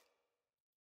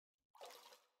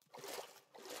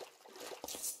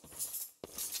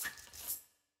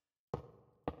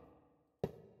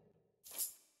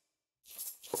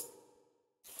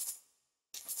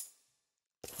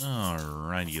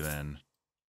 Alrighty then.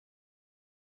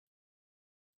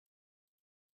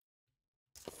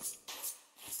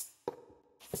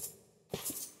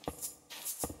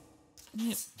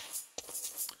 Yep.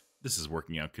 This is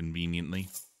working out conveniently.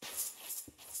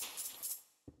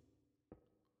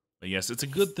 But yes, it's a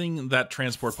good thing that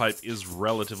transport pipe is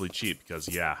relatively cheap, because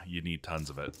yeah, you need tons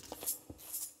of it.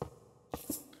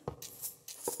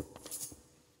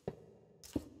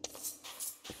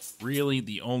 Really,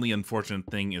 the only unfortunate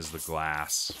thing is the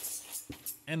glass.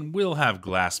 And we'll have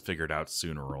glass figured out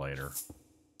sooner or later.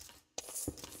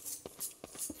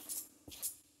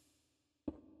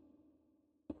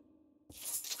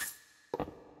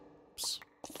 Oops.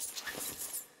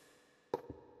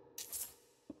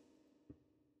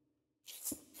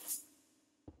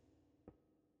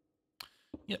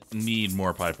 Yep, need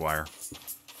more pipe wire.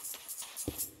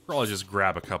 Probably just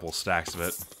grab a couple stacks of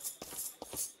it.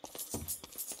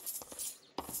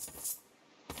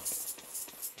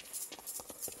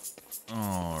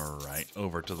 Alright,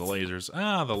 over to the lasers.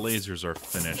 Ah, the lasers are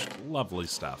finished. Lovely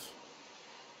stuff.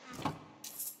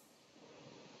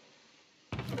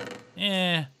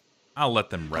 I'll let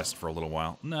them rest for a little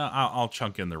while. No, I'll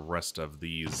chunk in the rest of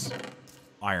these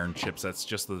iron chipsets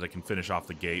just so that I can finish off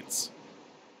the gates.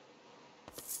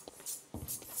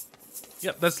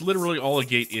 Yep, that's literally all a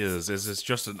gate is it's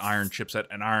just an iron chipset.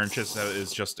 An iron chipset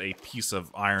is just a piece of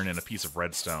iron and a piece of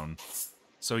redstone.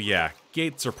 So yeah,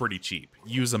 gates are pretty cheap.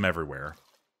 Use them everywhere.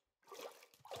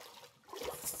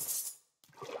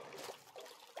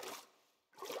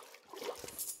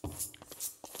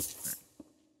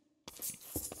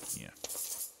 Yeah.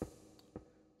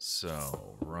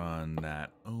 So, run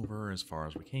that over as far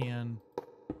as we can.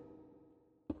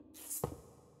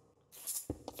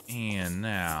 And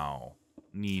now,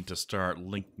 Need to start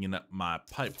linking up my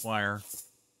pipe wire.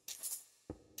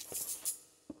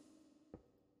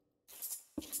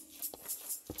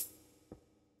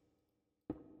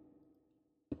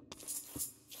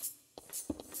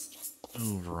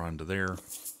 Over onto there.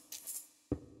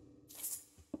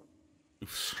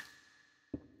 Oops.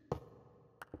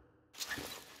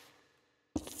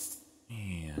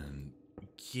 And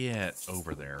get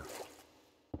over there.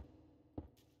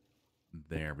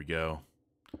 There we go.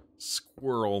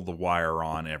 Squirrel the wire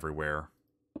on everywhere.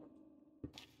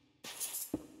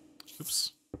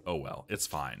 Oops. Oh well, it's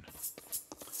fine.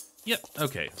 Yep,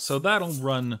 okay, so that'll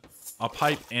run a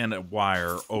pipe and a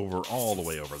wire over all the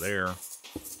way over there.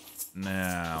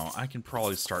 Now, I can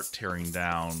probably start tearing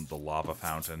down the lava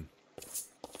fountain.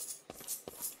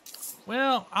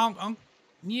 Well,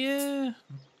 yeah.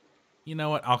 You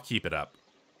know what? I'll keep it up.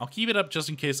 I'll keep it up just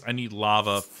in case I need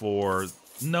lava for...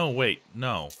 No, wait,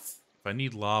 no. If I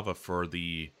need lava for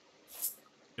the...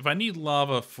 If I need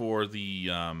lava for the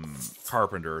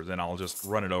carpenter, then I'll just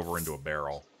run it over into a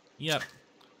barrel. Yep.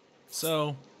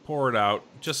 So, pour it out,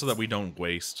 just so that we don't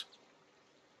waste.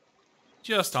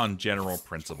 Just on general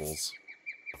principles.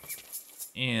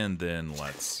 And then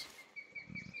let's...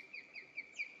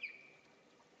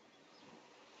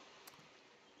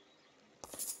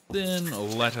 Then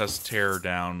let us tear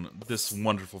down this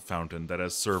wonderful fountain that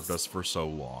has served us for so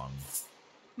long.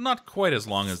 Not quite as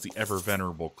long as the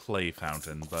ever-venerable clay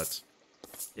fountain, but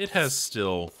it has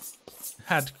still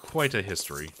had quite a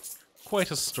history, quite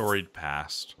a storied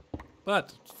past.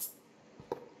 But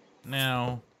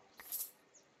now...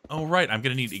 Oh right, I'm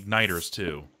gonna need igniters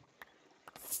too.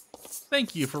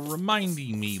 Thank you for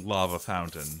reminding me, lava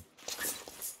fountain.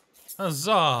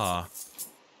 Huzzah!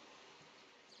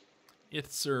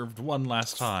 It served one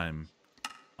last time.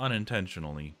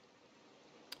 Unintentionally.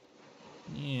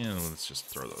 Yeah, let's just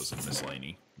throw those in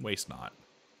miscellany. Waste not.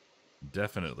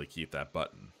 Definitely keep that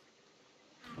button.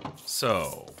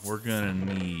 So, we're gonna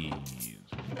need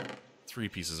 3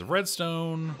 pieces of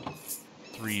redstone,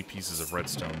 3 pieces of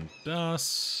redstone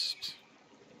dust.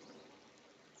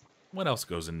 What else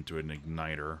goes into an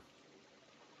igniter?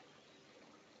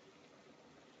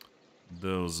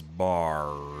 Those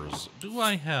bars. Do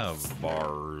I have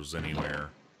bars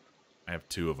anywhere? I have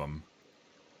 2 of them.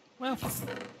 Well.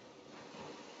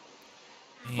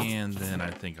 And then I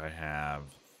think I have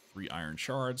 3 iron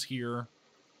shards here.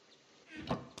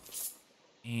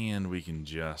 And we can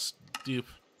just dupe.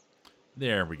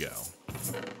 There we go.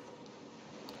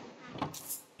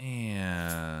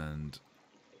 And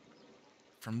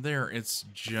from there, it's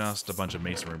just a bunch of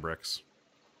masonry bricks.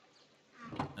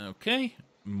 Okay.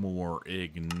 More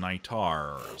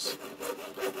ignitars.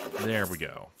 There we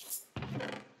go.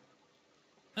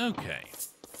 Okay.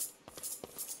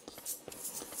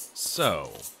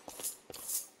 So,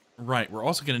 right, we're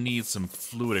also going to need some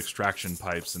fluid extraction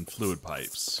pipes and fluid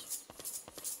pipes.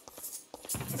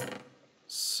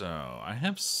 So, I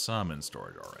have some in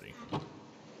storage already.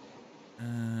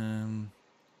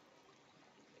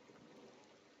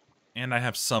 And I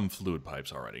have some fluid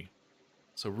pipes already.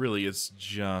 So really, it's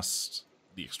just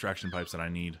the extraction pipes that I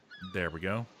need. There we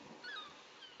go.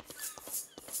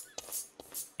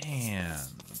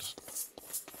 And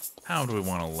how do we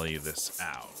want to lay this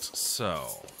out?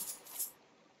 So,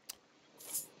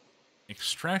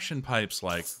 extraction pipes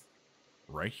like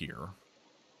right here.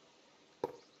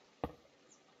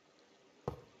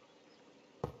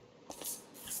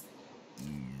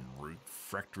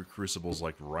 Refractory crucibles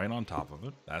like right on top of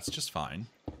it. That's just fine.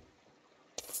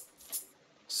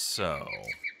 So,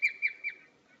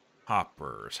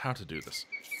 hoppers. How to do this?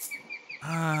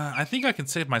 I think I can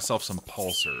save myself some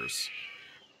pulsers.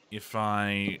 If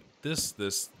I... This,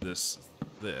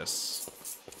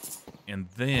 and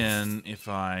then if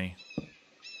I...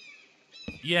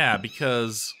 Yeah,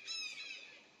 because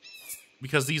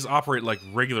these operate like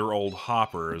regular old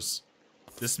hoppers,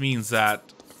 this means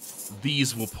that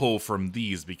these will pull from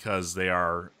these because they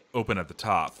are open at the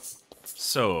top.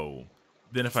 So,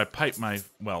 then if I pipe my...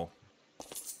 Well,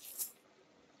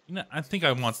 you know, I think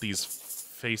I want these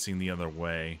facing the other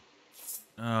way.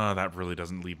 Oh, that really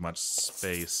doesn't leave much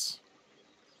space.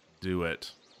 Do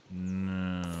it.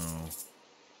 No.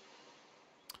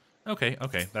 Okay,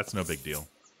 that's no big deal.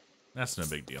 That's no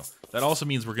big deal. That also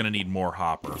means we're going to need more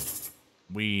hopper.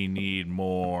 We need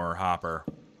more hopper.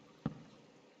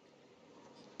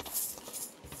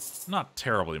 Not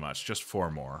terribly much, just 4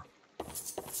 more.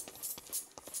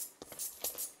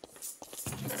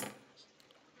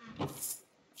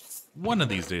 One of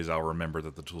these days I'll remember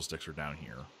that the tool sticks are down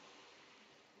here.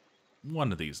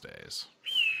 One of these days.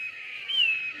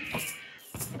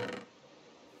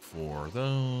 4 of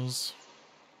those.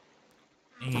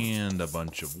 And a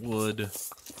bunch of wood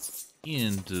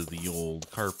into the old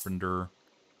carpenter.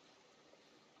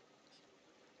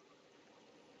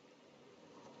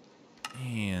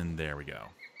 And there we go.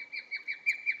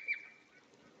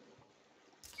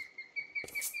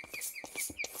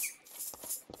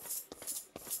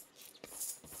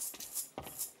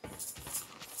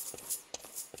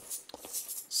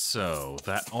 So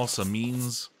that also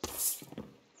means...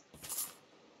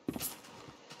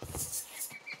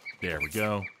 There we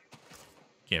go.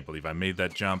 Can't believe I made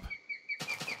that jump.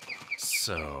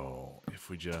 So, if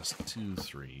we just 2,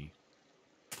 3,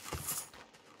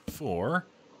 4,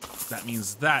 that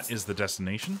means that is the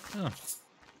destination. Oh,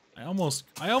 I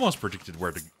almost predicted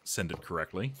where to send it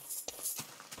correctly.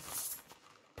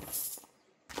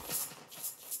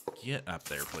 Get up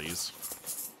there, please.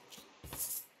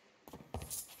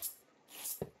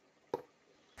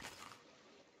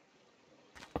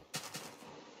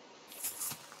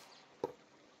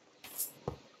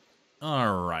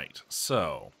 Alright,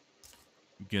 so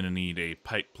I'm gonna need a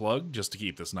pipe plug just to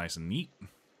keep this nice and neat.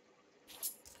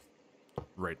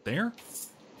 Right there.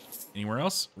 Anywhere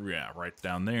else? Yeah, right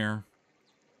down there.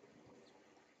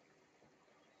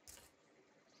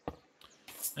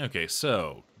 Okay,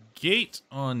 so gate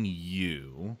on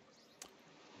you.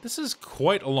 This is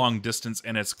quite a long distance,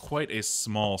 and it's quite a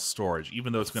small storage,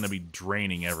 even though it's going to be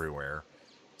draining everywhere.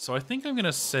 So I think I'm going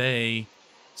to say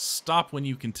stop when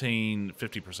you contain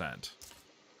 50%.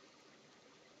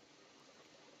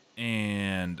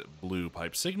 And blue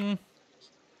pipe signal.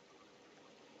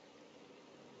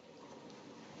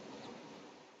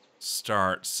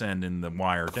 Start sending the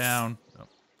wire down. Oh,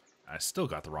 I still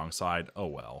got the wrong side. Oh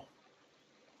well.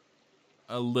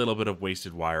 A little bit of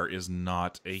wasted wire is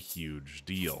not a huge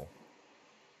deal.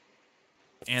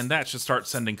 And that should start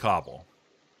sending cobble.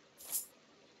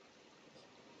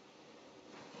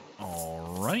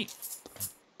 Alright.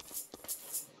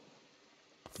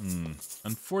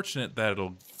 Unfortunate that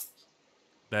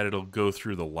it'll go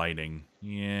through the lighting.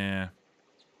 Yeah.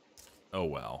 Oh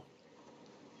well.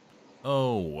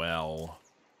 Oh well.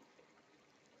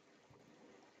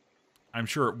 I'm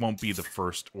sure it won't be the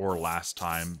first or last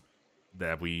time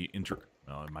that we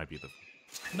well, it might be the...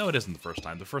 No, it isn't the first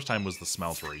time. The first time was the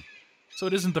smeltery. So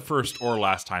it isn't the first or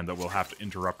last time that we'll have to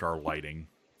interrupt our lighting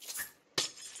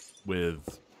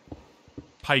with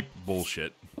pipe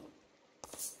bullshit.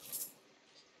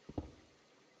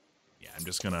 Yeah, I'm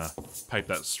just gonna pipe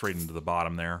that straight into the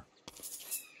bottom there.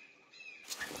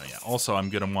 Oh, yeah, also I'm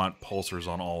gonna want pulsers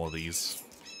on all of these.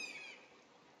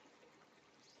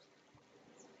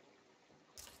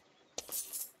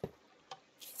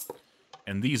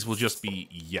 And these will just be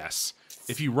yes.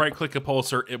 If you right-click a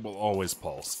pulsar, it will always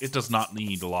pulse. It does not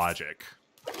need logic.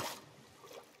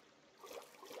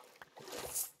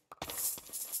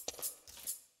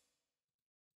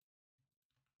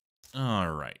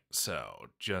 Alright, so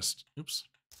just... Oops.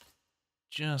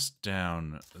 Just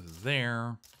down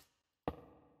there.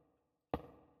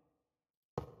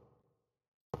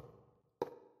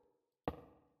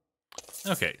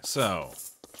 Okay, so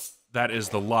that is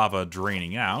the lava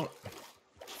draining out.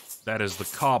 That is the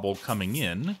cobble coming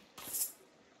in.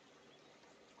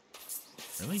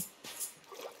 Really?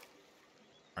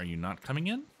 Are you not coming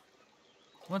in?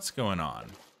 What's going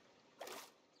on?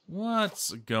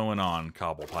 What's going on,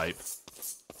 cobble pipe?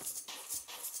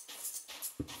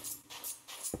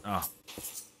 Ah,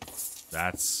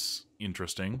 that's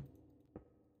interesting.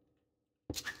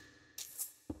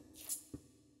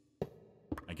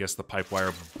 I guess the pipe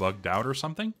wire bugged out or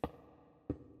something?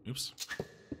 Oops.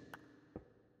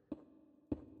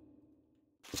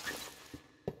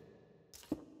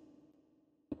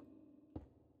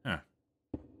 Huh.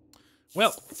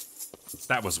 Well,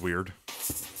 that was weird.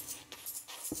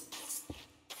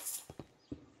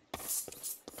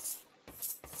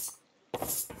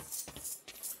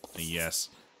 Yes.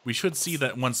 We should see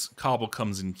that once cobble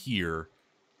comes in here,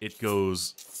 it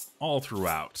goes all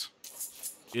throughout.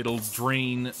 It'll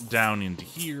drain down into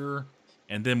here,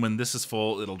 and then when this is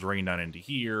full, it'll drain down into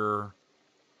here,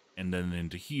 and then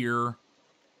into here.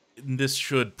 And this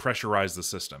should pressurize the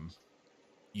system,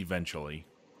 eventually.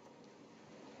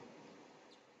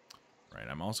 Right,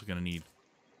 I'm also going to need...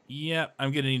 Yeah,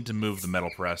 I'm going to need to move the metal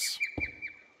press.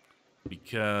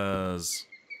 Because...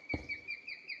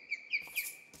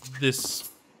 this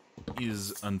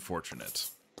is unfortunate.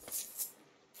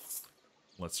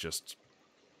 Let's just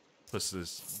put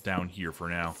this down here for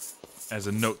now. As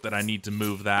a note that I need to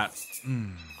move that.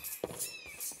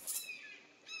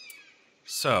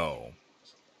 So,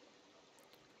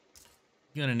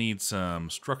 gonna need some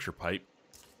structure pipe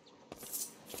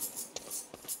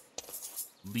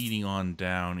leading on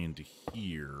down into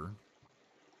here.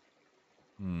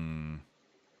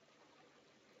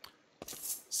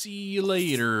 See you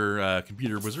later,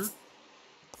 computer wizard.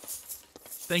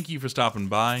 Thank you for stopping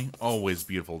by. Always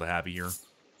beautiful to have you here.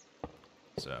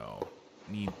 So,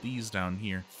 need these down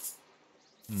here.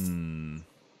 You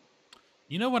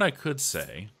know what I could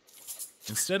say?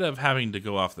 Instead of having to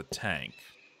go off the tank,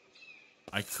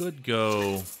 I could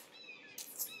go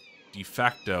de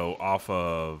facto off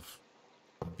of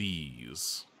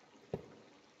these.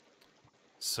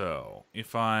 So,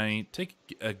 if I take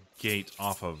a gate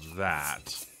off of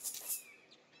that,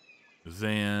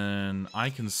 then I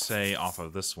can say off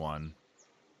of this one,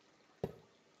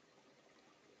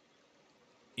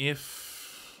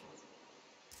 if...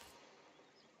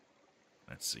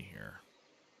 Let's see here.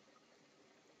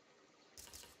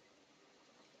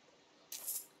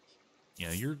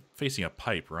 Yeah, you're facing a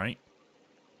pipe, right?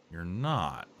 You're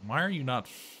not. Why are you not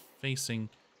facing...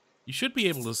 You should be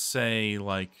able to say,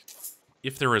 like,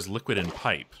 if there is liquid in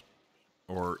pipe,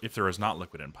 or if there is not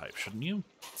liquid in pipe, shouldn't you?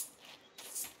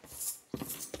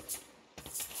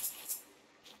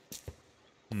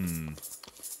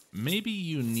 Maybe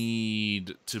you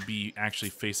need to be actually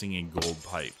facing a gold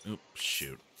pipe. Oops,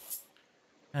 shoot.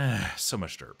 So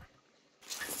much derp.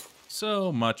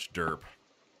 So much derp.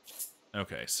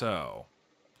 Okay, so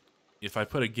if I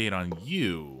put a gate on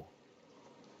you,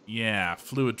 yeah,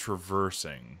 fluid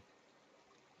traversing.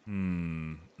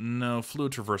 No,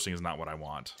 fluid traversing is not what I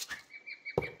want.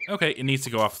 Okay, it needs to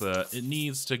go off the... It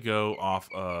needs to go off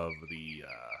of the...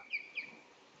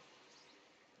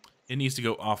 It needs to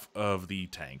go off of the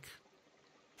tank.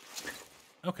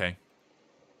 Okay.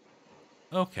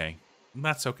 Okay.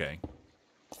 That's okay.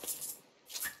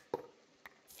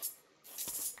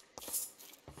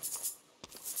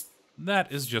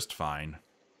 That is just fine.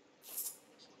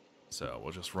 So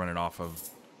we'll just run it off of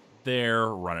there,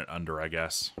 run it under, I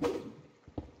guess.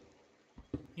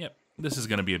 Yep, this is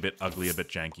going to be a bit ugly, a bit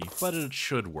janky, but it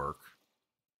should work.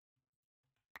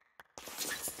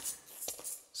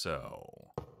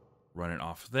 So, run it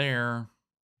off there.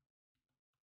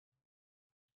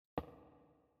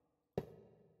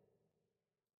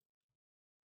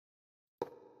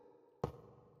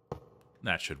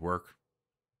 That should work.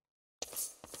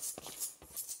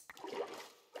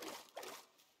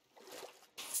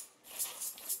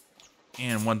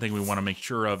 And one thing we want to make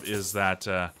sure of is that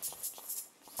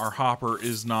our hopper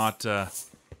is not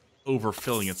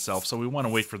overfilling itself, so we want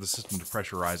to wait for the system to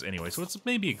pressurize anyway. So it's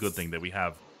maybe a good thing that we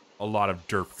have a lot of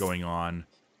derp going on.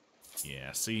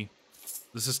 Yeah, see?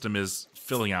 The system is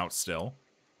filling out still.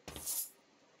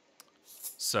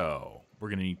 So, we're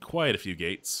going to need quite a few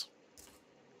gates.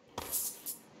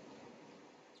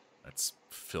 Let's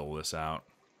fill this out.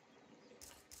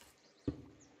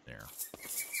 There.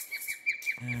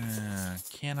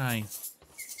 Can I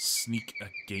sneak a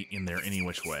gate in there any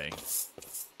which way?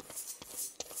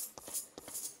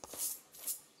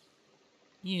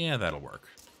 Yeah, that'll work.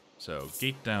 So,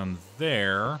 gate down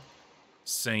there,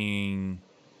 saying...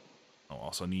 I'll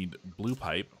also need blue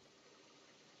pipe.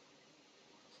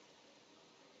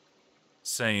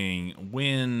 Saying,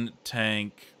 when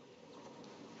tank...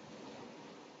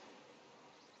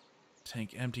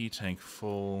 Tank empty, tank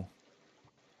full...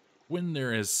 When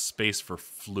there is space for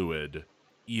fluid,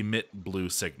 emit blue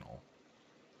signal.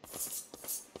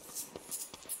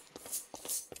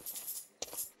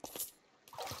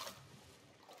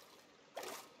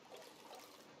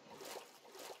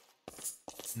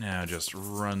 Now just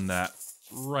run that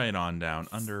right on down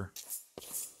under.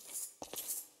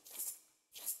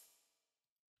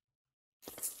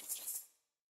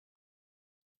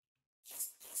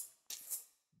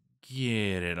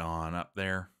 Get it on up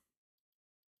there.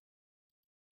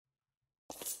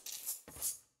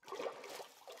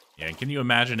 Yeah, and can you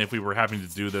imagine if we were having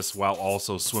to do this while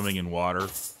also swimming in water?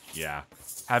 Yeah.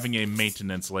 Having a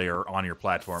maintenance layer on your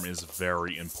platform is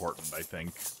very important, I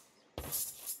think.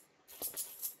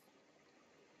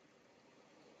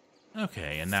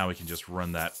 Okay, and now we can just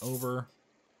run that over.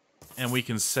 And we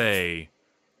can say,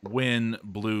 when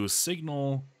blue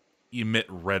signal, emit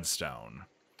redstone.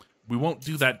 We won't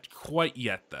do that quite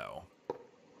yet, though.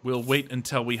 We'll wait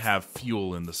until we have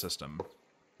fuel in the system.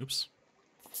 Oops.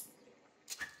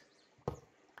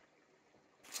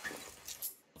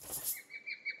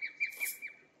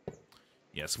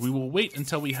 Yes, we will wait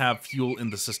until we have fuel in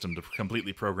the system to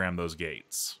completely program those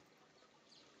gates.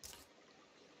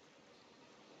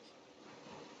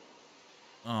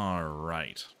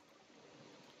 Alright.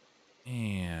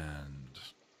 And...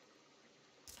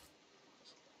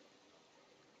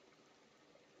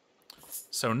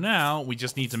 so now, we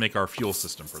just need to make our fuel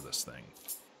system for this thing.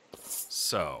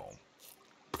 So,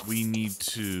 we need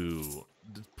to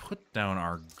put down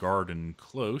our garden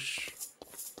cloche,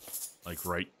 like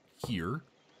right here.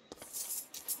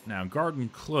 Now, garden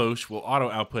cloche will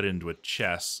auto-output into a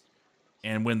chest,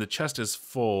 and when the chest is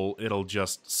full, it'll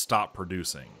just stop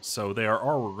producing. So they are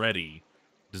already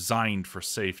designed for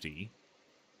safety.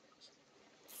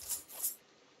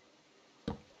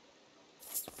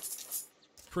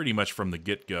 Pretty much from the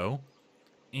get-go.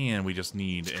 And we just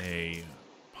need a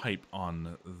pipe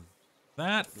on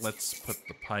that. Let's put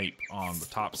the pipe on the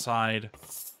top side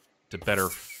to better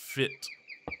fit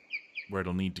where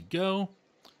it'll need to go.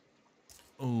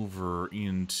 Over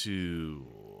into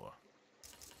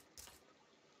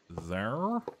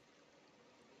there.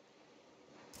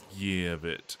 Give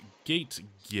it gate,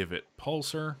 give it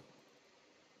pulsar,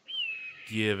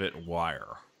 give it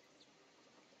wire.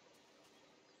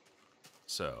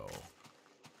 So,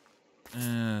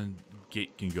 and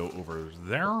gate can go over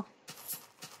there.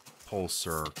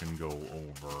 Pulsar can go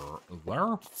over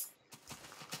there.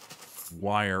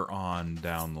 Wire on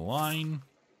down the line.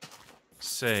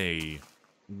 Say,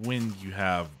 when you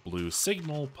have blue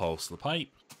signal, pulse the pipe.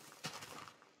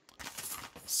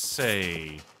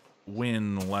 Say,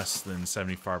 when less than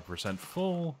 75%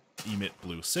 full, emit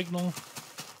blue signal.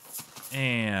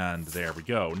 And there we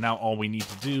go. Now all we need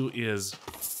to do is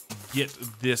get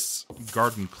this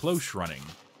garden cloche running.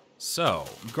 So,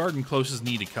 garden cloches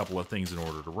need a couple of things in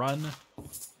order to run.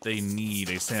 They need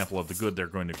a sample of the good they're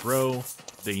going to grow.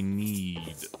 They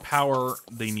need power.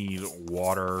 They need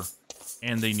water.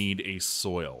 And they need a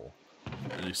soil.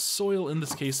 The soil in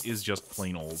this case is just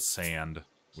plain old sand,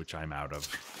 which I'm out of.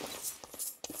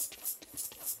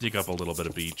 Dig up a little bit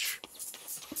of beach.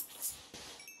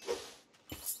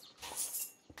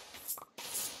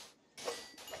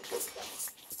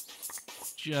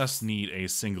 Just need a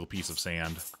single piece of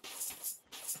sand.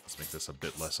 Let's make this a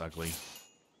bit less ugly.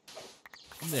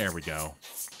 There we go.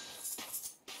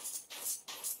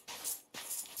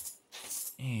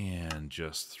 And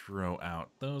just throw out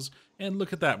those. And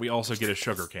look at that, we also get a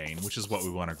sugar cane, which is what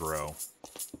we want to grow.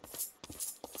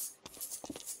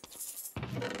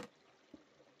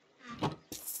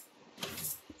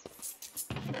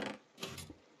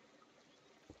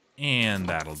 And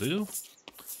that'll do.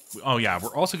 Oh yeah,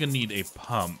 we're also going to need a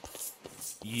pump.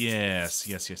 Yes,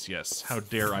 yes, yes, yes. How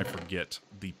dare I forget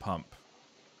the pump.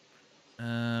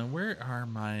 Where are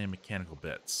my mechanical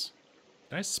bits?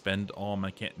 Did I spend all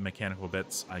my mechanical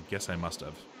bits? I guess I must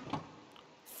have.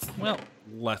 Well,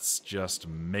 let's just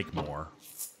make more.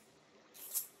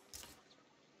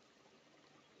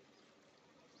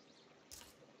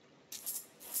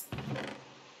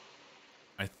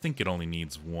 I think it only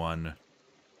needs one.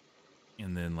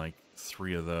 And then, like,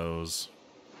 3 of those.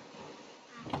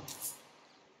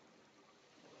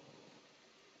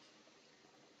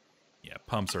 Yeah,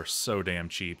 pumps are so damn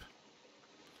cheap.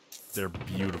 They're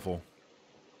beautiful.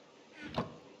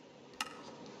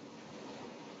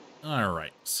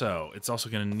 Alright, so it's also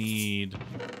going to need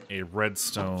a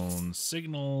redstone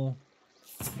signal.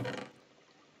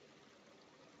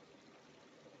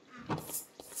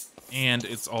 And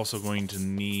it's also going to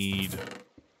need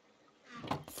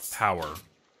power.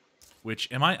 Which,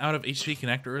 am I out of HP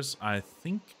connectors? I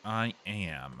think I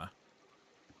am.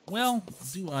 Well,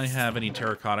 do I have any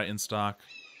terracotta in stock?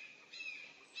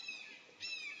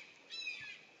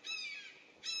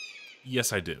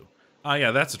 Yes, I do. Yeah,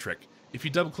 that's a trick. If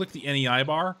you double-click the NEI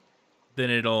bar, then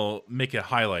it'll make a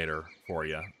highlighter for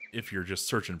you if you're just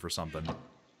searching for something.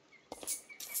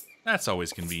 That's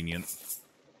always convenient.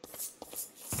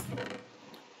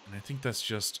 And I think that's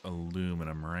just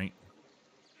aluminum, right?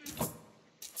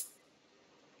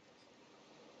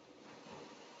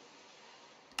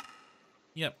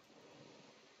 Yep.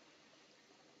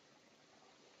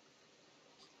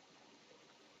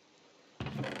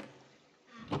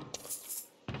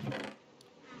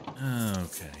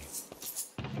 Okay.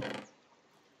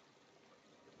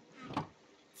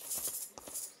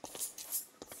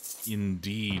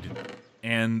 Indeed.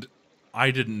 And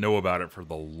I didn't know about it for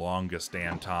the longest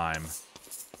damn time.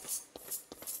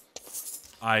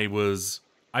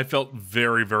 I felt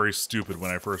very, very stupid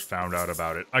when I first found out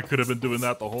about it. I could have been doing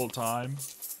that the whole time.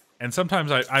 And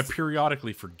sometimes I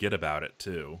periodically forget about it,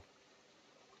 too.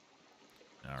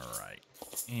 Alright.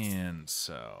 And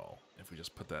so, if we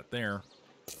just put that there,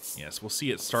 yes, we'll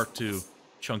see it start to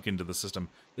chunk into the system.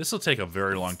 This will take a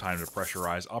very long time to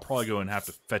pressurize. I'll probably go and have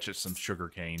to fetch it some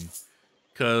sugarcane.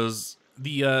 Because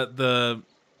the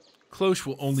cloche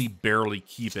will only barely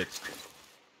keep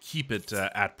it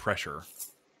at pressure.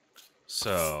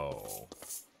 So,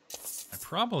 I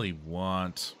probably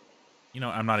want... You know,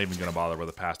 I'm not even going to bother with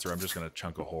a pass-through. I'm just going to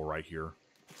chunk a hole right here.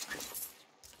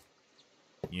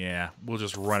 Yeah, we'll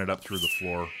just run it up through the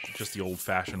floor, just the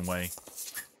old-fashioned way.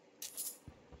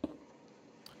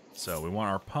 So we want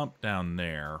our pump down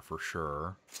there for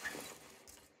sure.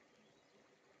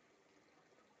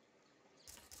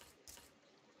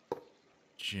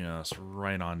 Just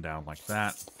right on down like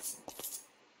that.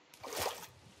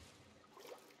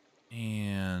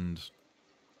 And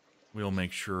we'll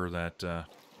make sure that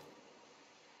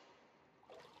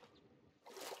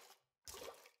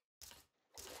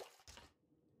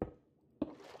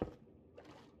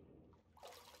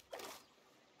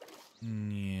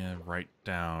yeah, right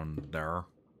down there.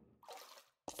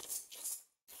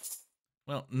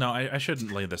 Well, no, I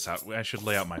shouldn't lay this out. I should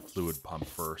lay out my fluid pump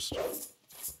first.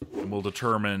 And we'll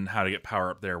determine how to get power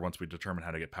up there once we determine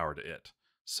how to get power to it.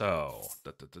 So,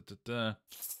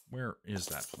 where is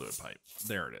that fluid pipe?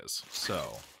 There it is.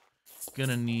 So,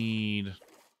 gonna need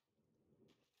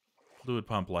fluid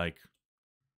pump like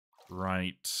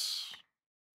right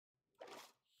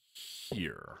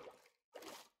here.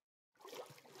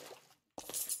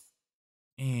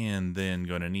 And then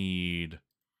gonna need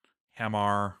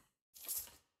hammer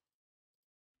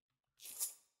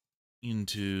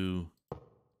into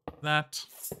that.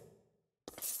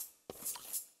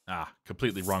 Ah,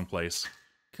 completely wrong place.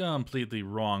 Completely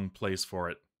wrong place for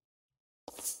it.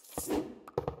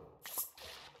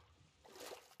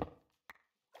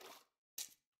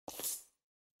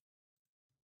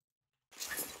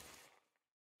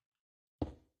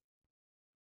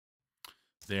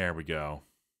 There we go.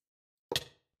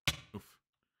 Oof.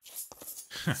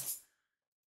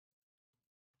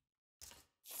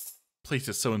 Placed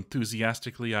it so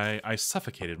enthusiastically, I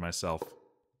suffocated myself.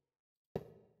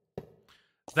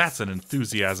 That's an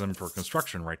enthusiasm for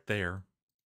construction right there.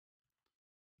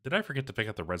 Did I forget to pick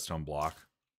up the redstone block?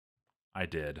 I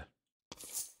did.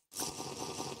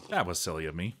 That was silly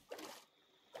of me.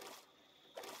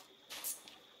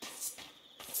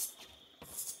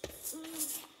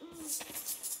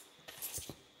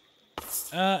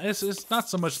 It's not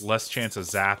so much less chance of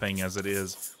zapping as it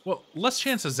is... Well, less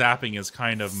chance of zapping is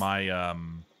kind of my,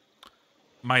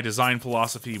 my design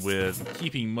philosophy with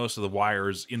keeping most of the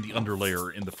wires in the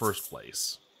underlayer in the first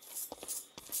place.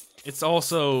 It's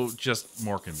also just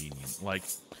more convenient. Like,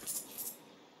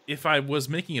 if I was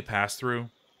making a pass-through,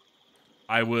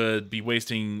 I would be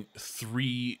wasting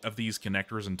 3 of these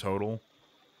connectors in total,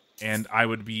 and I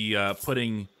would be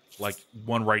putting, like,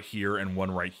 one right here and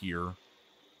one right here.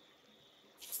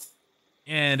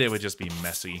 And it would just be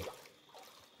messy.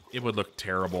 It would look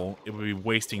terrible. It would be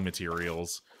wasting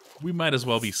materials. We might as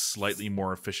well be slightly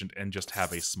more efficient and just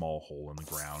have a small hole in the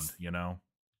ground, you know?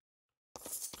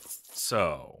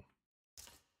 So,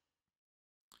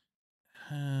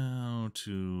 how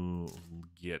to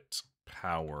get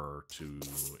power to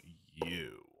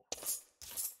you?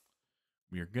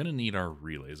 We are going to need our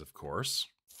relays, of course.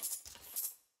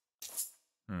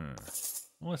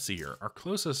 Well, let's see here. Our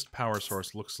closest power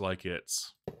source looks like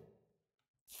it's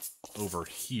over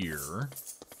here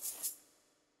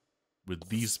with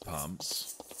these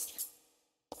pumps.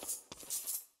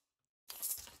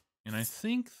 And I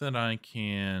think that I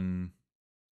can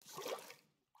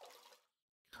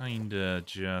kind of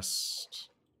just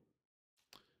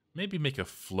maybe make a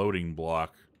floating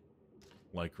block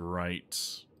like right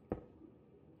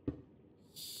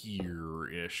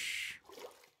here-ish.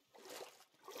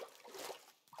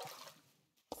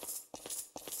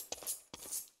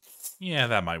 Yeah,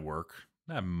 that might work.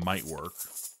 That might work.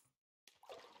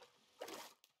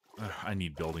 Ugh, I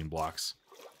need building blocks.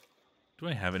 Do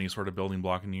I have any sort of building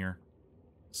block in here?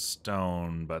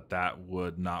 Stone, but that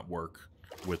would not work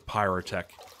with Pyrotech.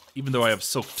 Even though I have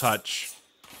Silk Touch,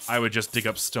 I would just dig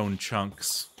up stone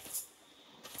chunks.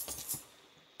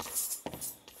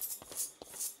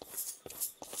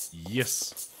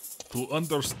 Yes. To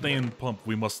understand pump,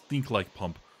 we must think like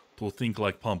pump. To think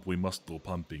like pump, we must do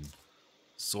pumping.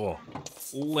 So,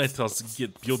 let us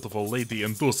get beautiful lady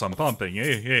and do some pumping,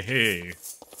 hey, hey, hey.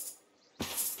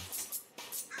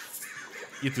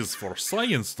 It is for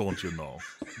science, don't you know?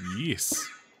 Yes.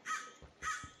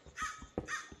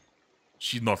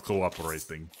 She not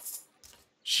cooperating.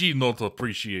 She not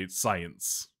appreciate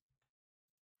science.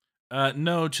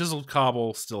 No, chiseled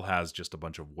cobble still has just a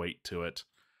bunch of weight to it.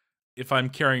 If I'm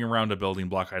carrying around a building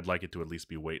block, I'd like it to at least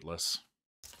be weightless.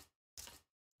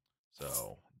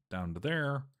 So, down to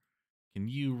there. Can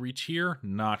you reach here?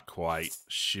 Not quite.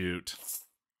 Shoot.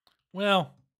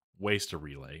 Well, waste a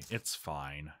relay. It's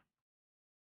fine.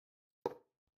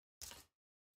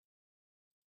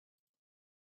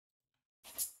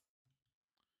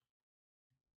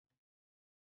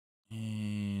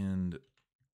 And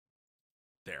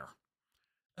there.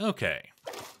 Okay.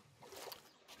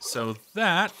 So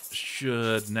that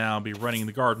should now be running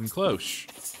the garden cloche,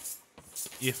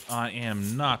 if I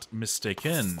am not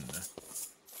mistaken.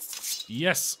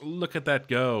 Yes, look at that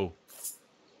go.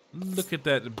 Look at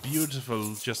that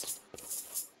beautiful, just...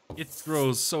 It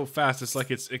grows so fast, it's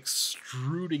like it's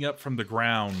extruding up from the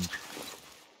ground.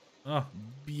 Oh,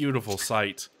 beautiful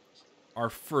sight. Our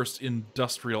first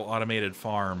industrial automated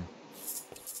farm.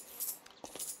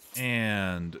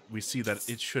 And we see that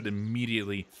it should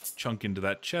immediately chunk into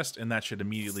that chest, and that should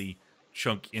immediately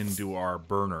chunk into our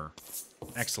burner.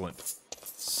 Excellent.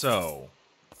 So,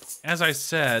 as I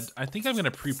said, I think I'm going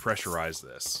to pre-pressurize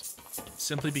this.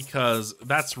 Simply because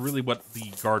that's really what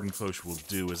the garden cloche will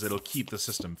do, is it'll keep the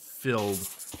system filled,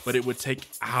 but it would take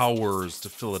hours to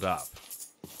fill it up.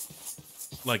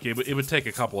 Like, it would take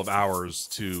a couple of hours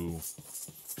to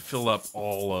fill up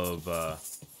all of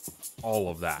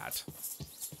that.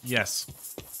 Yes.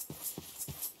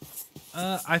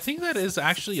 I think that is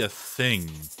actually a thing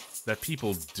that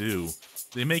people do.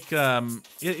 They make,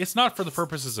 it's not for the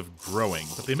purposes of growing,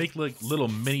 but they make, like, little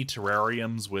mini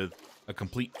terrariums with a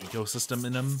complete ecosystem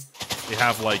in them. They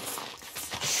have, like,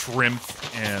 shrimp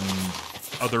and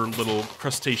other little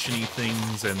crustacean-y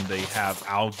things, and they have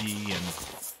algae, and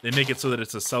they make it so that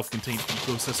it's a self-contained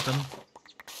ecosystem.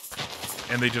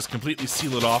 And they just completely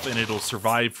seal it off, and it'll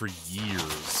survive for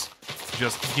years.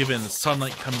 Just given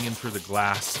sunlight coming in through the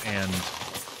glass and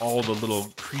all the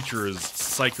little creatures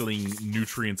cycling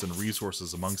nutrients and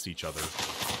resources amongst each other.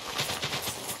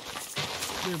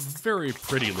 They're very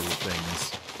pretty little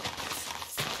things.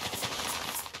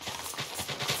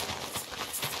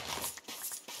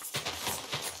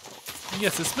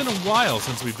 Yes, it's been a while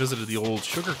since we visited the old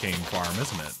sugarcane farm,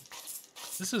 isn't it?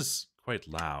 This is quite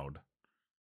loud.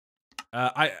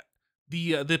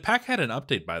 The pack had an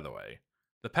update, by the way.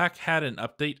 The pack had an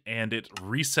update, and it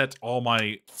reset all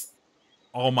my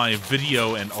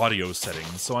video and audio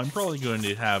settings, so I'm probably going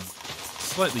to have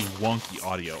slightly wonky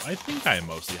audio. I think I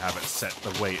mostly have it set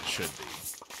the way it should be.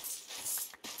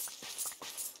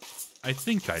 I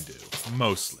think I do.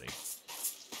 Mostly.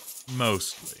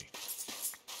 Mostly.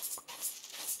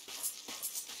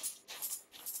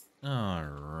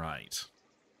 Alright.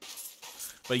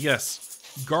 But yes,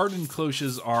 garden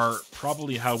cloches are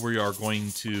probably how we are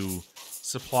going to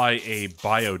supply a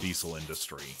biodiesel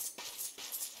industry.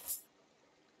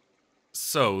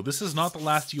 So, this is not the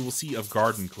last you will see of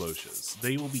garden cloches.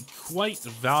 They will be quite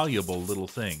valuable little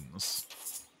things.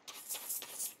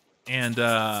 And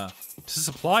to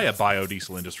supply a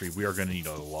biodiesel industry, we are going to need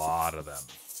a lot of them.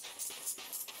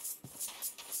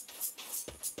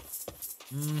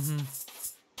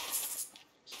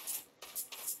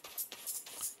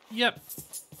 Yep.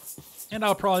 And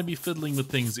I'll probably be fiddling with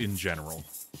things in general.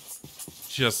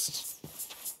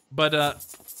 But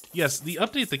yes, the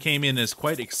update that came in is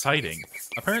quite exciting.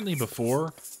 Apparently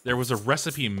before, there was a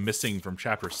recipe missing from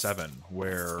Chapter 7,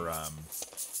 where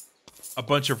a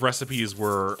bunch of recipes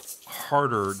were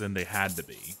harder than they had to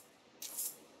be.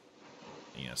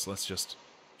 Yes, let's just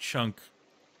chunk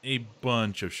a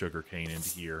bunch of sugarcane into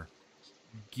here.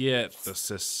 Get the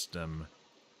system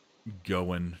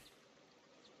going.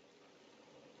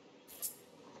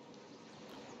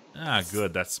 Ah,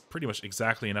 good. That's pretty much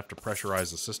exactly enough to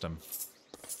pressurize the system.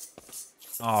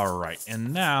 Alright,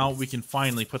 and now we can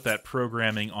finally put that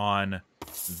programming on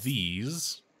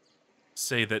these.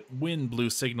 Say that when blue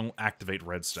signal, activate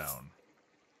redstone.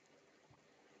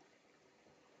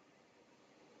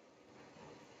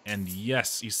 And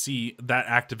yes, you see, that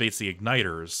activates the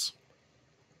igniters.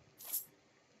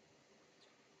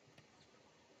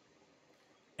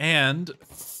 And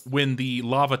when the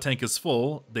lava tank is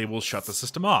full, they will shut the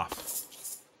system off.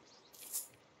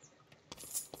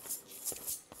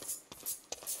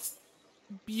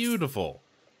 Beautiful.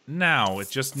 Now, it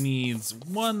just needs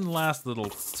one last little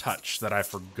touch that I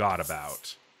forgot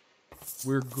about.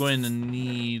 We're going to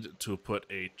need to put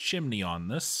a chimney on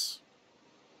this.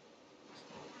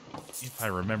 If I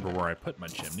remember where I put my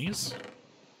chimneys.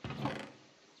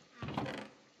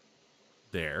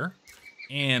 There.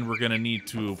 And we're going to need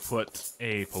to put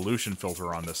a pollution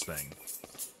filter on this thing.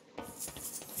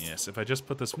 Yes, if I just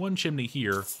put this one chimney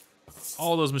here,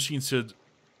 all those machines should...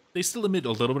 They still emit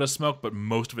a little bit of smoke, but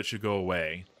most of it should go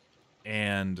away.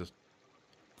 And...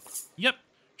 Yep,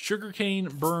 sugarcane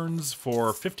burns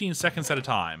for 15 seconds at a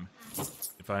time.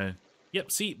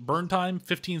 Yep, see, burn time,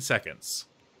 15 seconds.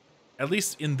 At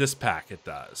least in this pack, it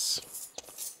does.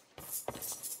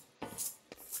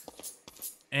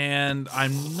 And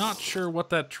I'm not sure what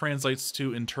that translates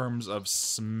to in terms of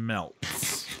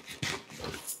smelts.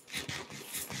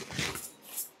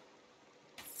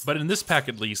 But in this pack,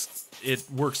 at least, it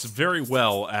works very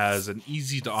well as an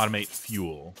easy-to-automate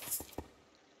fuel.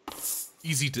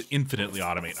 Easy to infinitely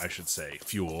automate, I should say,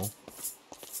 fuel.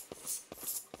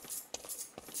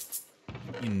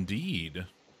 Indeed.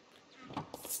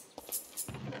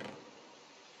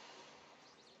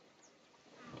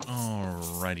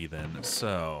 Alrighty then,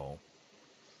 so...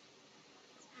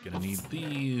 Gonna need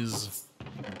these,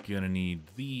 gonna need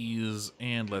these,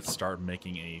 and let's start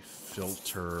making a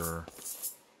filter.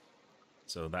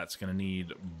 So that's gonna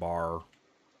need bar.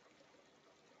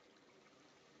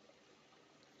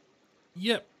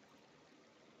 Yep.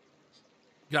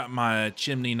 Got my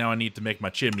chimney, now I need to make my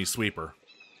chimney sweeper.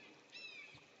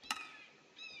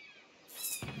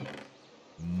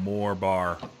 More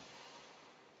bar.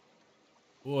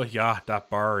 Oh yeah,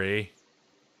 that bar, eh?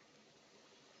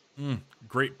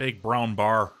 Great big brown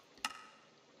bar.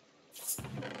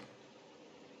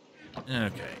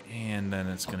 Okay, and then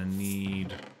it's gonna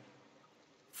need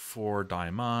 4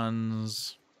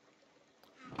 diamonds.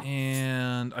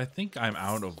 And I think I'm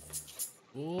out of...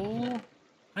 Oh,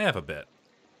 I have a bit.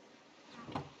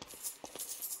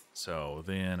 So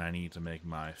then I need to make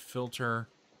my filter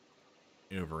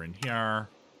over in here.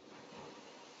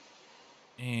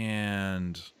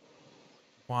 And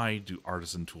why do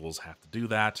artisan tools have to do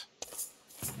that?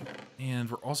 And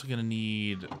we're also going to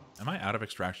need... Am I out of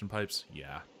extraction pipes?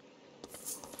 Yeah.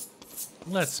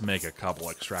 Let's make a couple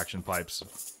extraction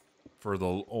pipes for the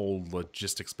old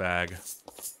logistics bag.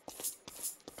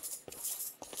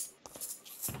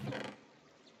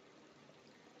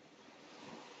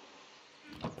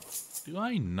 Do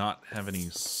I not have any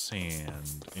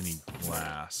sand, any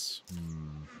glass?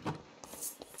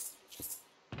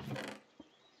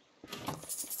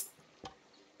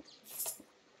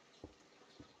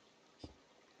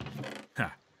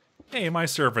 Hey, my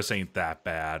surface ain't that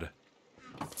bad.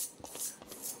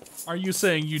 Are you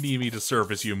saying you need me to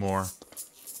surface you more?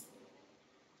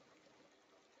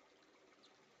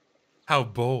 How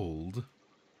bold.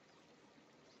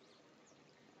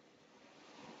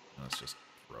 Let's just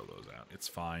throw those out. It's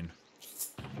fine.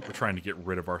 We're trying to get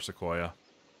rid of our sequoia.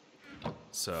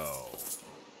 So...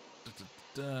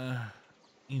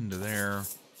 into there.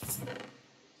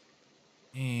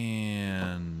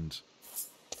 And...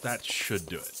 that should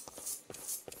do it.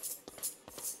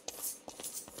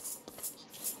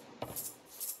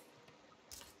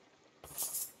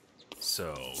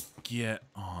 So, get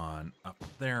on up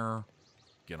there.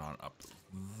 Get on up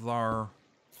there.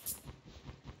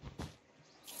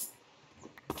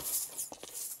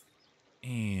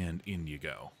 And in you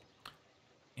go.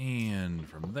 And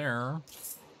from there,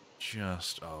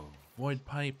 just a void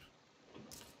pipe.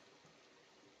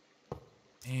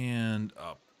 And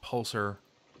a pulsar.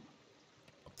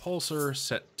 A pulsar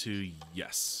set to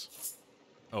yes.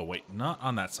 Oh, wait, not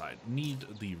on that side.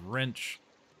 Need the wrench,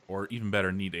 or even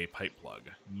better, need a pipe plug.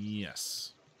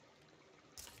 Yes.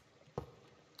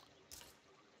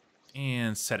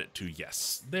 And set it to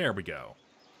yes. There we go.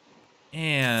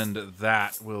 And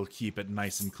that will keep it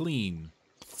nice and clean.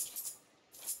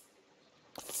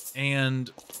 And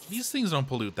these things don't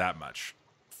pollute that much.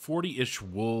 40-ish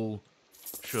wool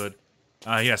should.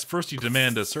 Yes, first you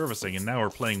demand a servicing, and now we're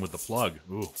playing with the plug.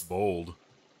 Ooh, bold.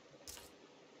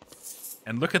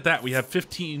 And look at that, we have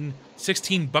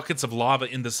 16 buckets of lava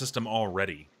in the system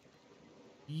already.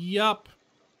 Yup.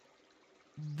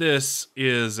 This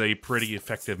is a pretty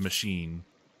effective machine.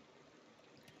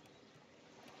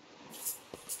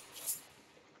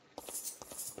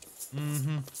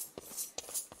 Mm-hmm.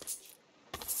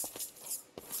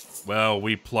 Well,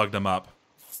 we plugged them up.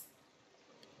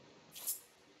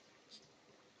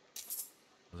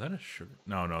 Was that a sugar?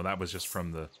 No, that was just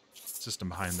from the system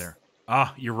behind there.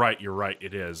 Ah, you're right,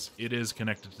 it is. It is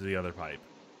connected to the other pipe.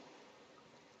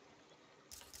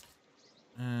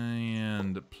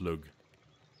 And plug.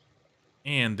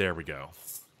 And there we go.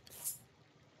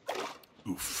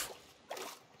 Oof.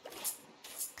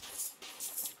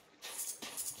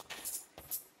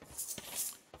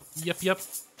 Yep.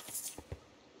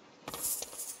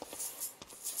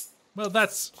 Well,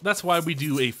 that's why we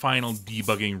do a final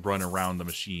debugging run around the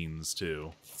machines,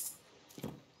 too.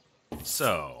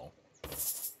 So,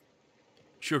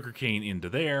 sugarcane into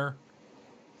there.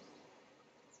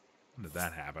 When did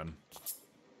that happen?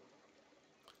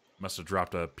 Must have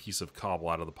dropped a piece of cobble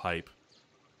out of the pipe.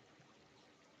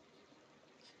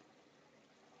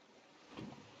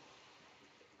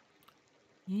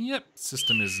 Yep,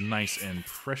 system is nice and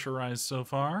pressurized so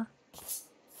far.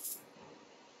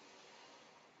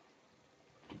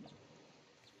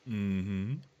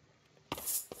 Mm-hmm.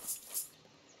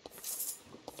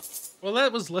 Well,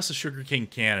 that was less a sugarcane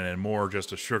cannon and more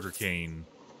just a sugarcane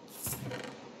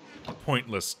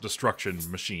pointless destruction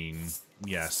machine.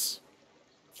 Yes.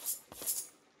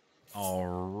 All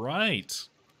right.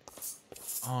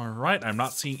 All right. I'm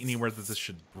not seeing anywhere that this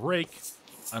should break.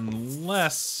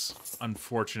 Unless,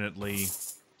 unfortunately,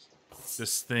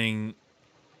 this thing...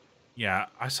 Yeah,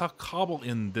 I saw cobble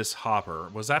in this hopper.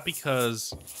 Was that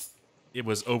because it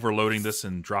was overloading this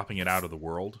and dropping it out of the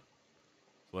world?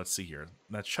 So let's see here.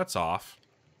 That shuts off.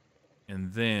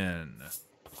 And then,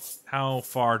 how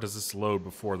far does this load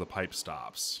before the pipe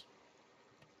stops?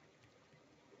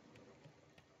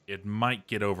 It might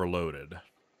get overloaded.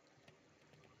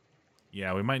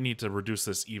 Yeah, we might need to reduce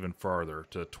this even farther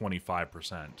to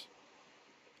 25%.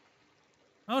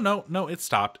 Oh, no, it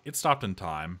stopped. It stopped in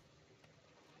time.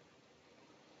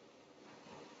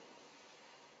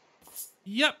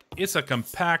 Yep, it's a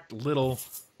compact little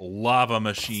lava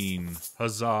machine.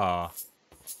 Huzzah.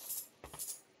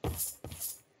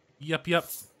 Yep.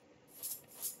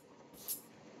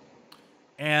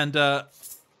 And the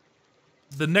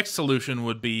next solution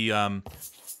would be,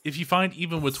 if you find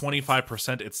even with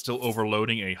 25% it's still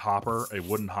overloading a hopper, a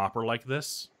wooden hopper like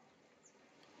this,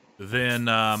 then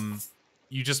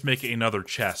you just make another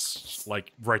chest,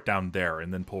 like right down there,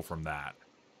 and then pull from that.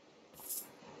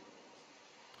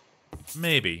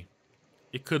 Maybe.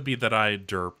 It could be that I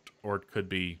derped, or it could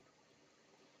be...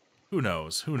 Who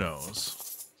knows?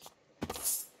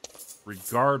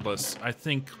 Regardless, I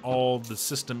think all the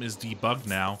system is debugged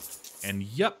now, and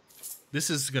yep, this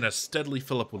is going to steadily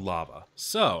fill up with lava.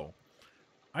 So,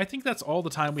 I think that's all the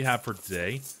time we have for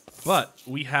today, but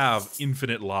we have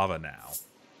infinite lava now.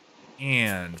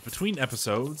 And between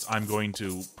episodes, I'm going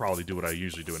to probably do what I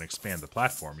usually do and expand the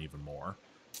platform even more.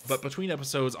 But between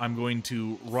episodes, I'm going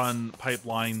to run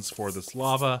pipelines for this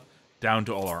lava down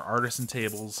to all our artisan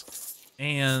tables,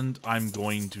 and I'm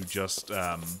going to just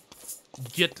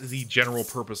get the general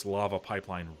purpose lava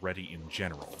pipeline ready in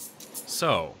general.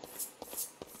 So,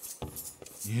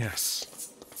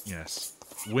 yes.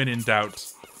 When in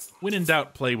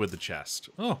doubt, play with the chest.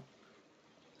 Oh,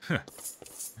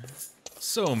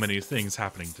 so many things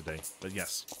happening today, but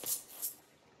yes.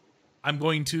 I'm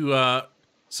going to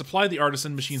supply the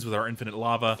artisan machines with our infinite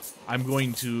lava. I'm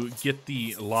going to get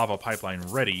the lava pipeline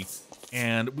ready,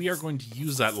 and we are going to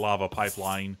use that lava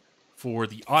pipeline for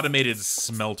the automated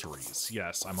smelteries.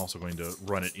 Yes, I'm also going to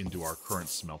run it into our current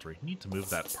smeltery. Need to move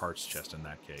that parts chest in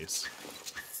that case.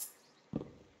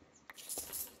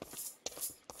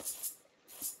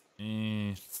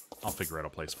 I'll figure out a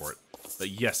place for it. But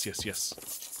yes.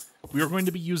 We are going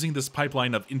to be using this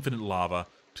pipeline of infinite lava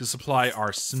to supply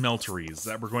our smelteries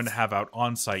that we're going to have out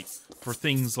on site for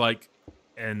things like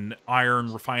an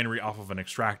iron refinery off of an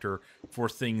extractor, for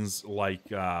things like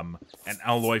an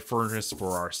alloy furnace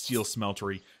for our steel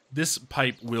smeltery. This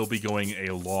pipe will be going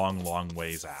a long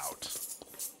ways out.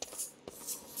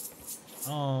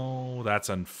 Oh, that's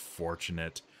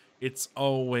unfortunate. It's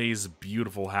always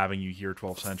beautiful having you here,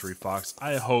 12th Century Fox.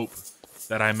 I hope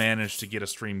that I managed to get a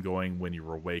stream going when you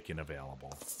were awake and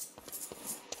available.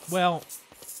 Well,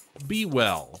 be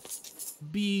well.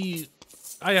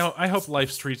 I hope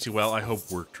life treats you well. I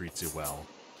hope work treats you well.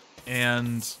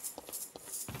 And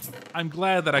I'm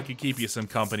glad that I could keep you some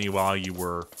company while you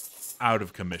were out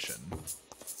of commission.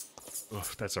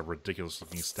 Oof, that's a ridiculous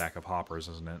looking stack of hoppers,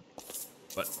 isn't it?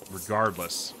 But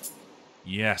regardless,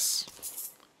 yes.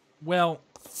 Well,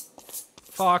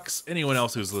 Fox, anyone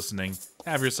else who's listening,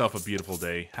 have yourself a beautiful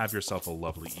day. Have yourself a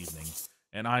lovely evening.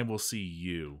 And I will see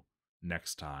you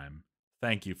next time.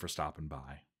 Thank you for stopping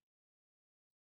by.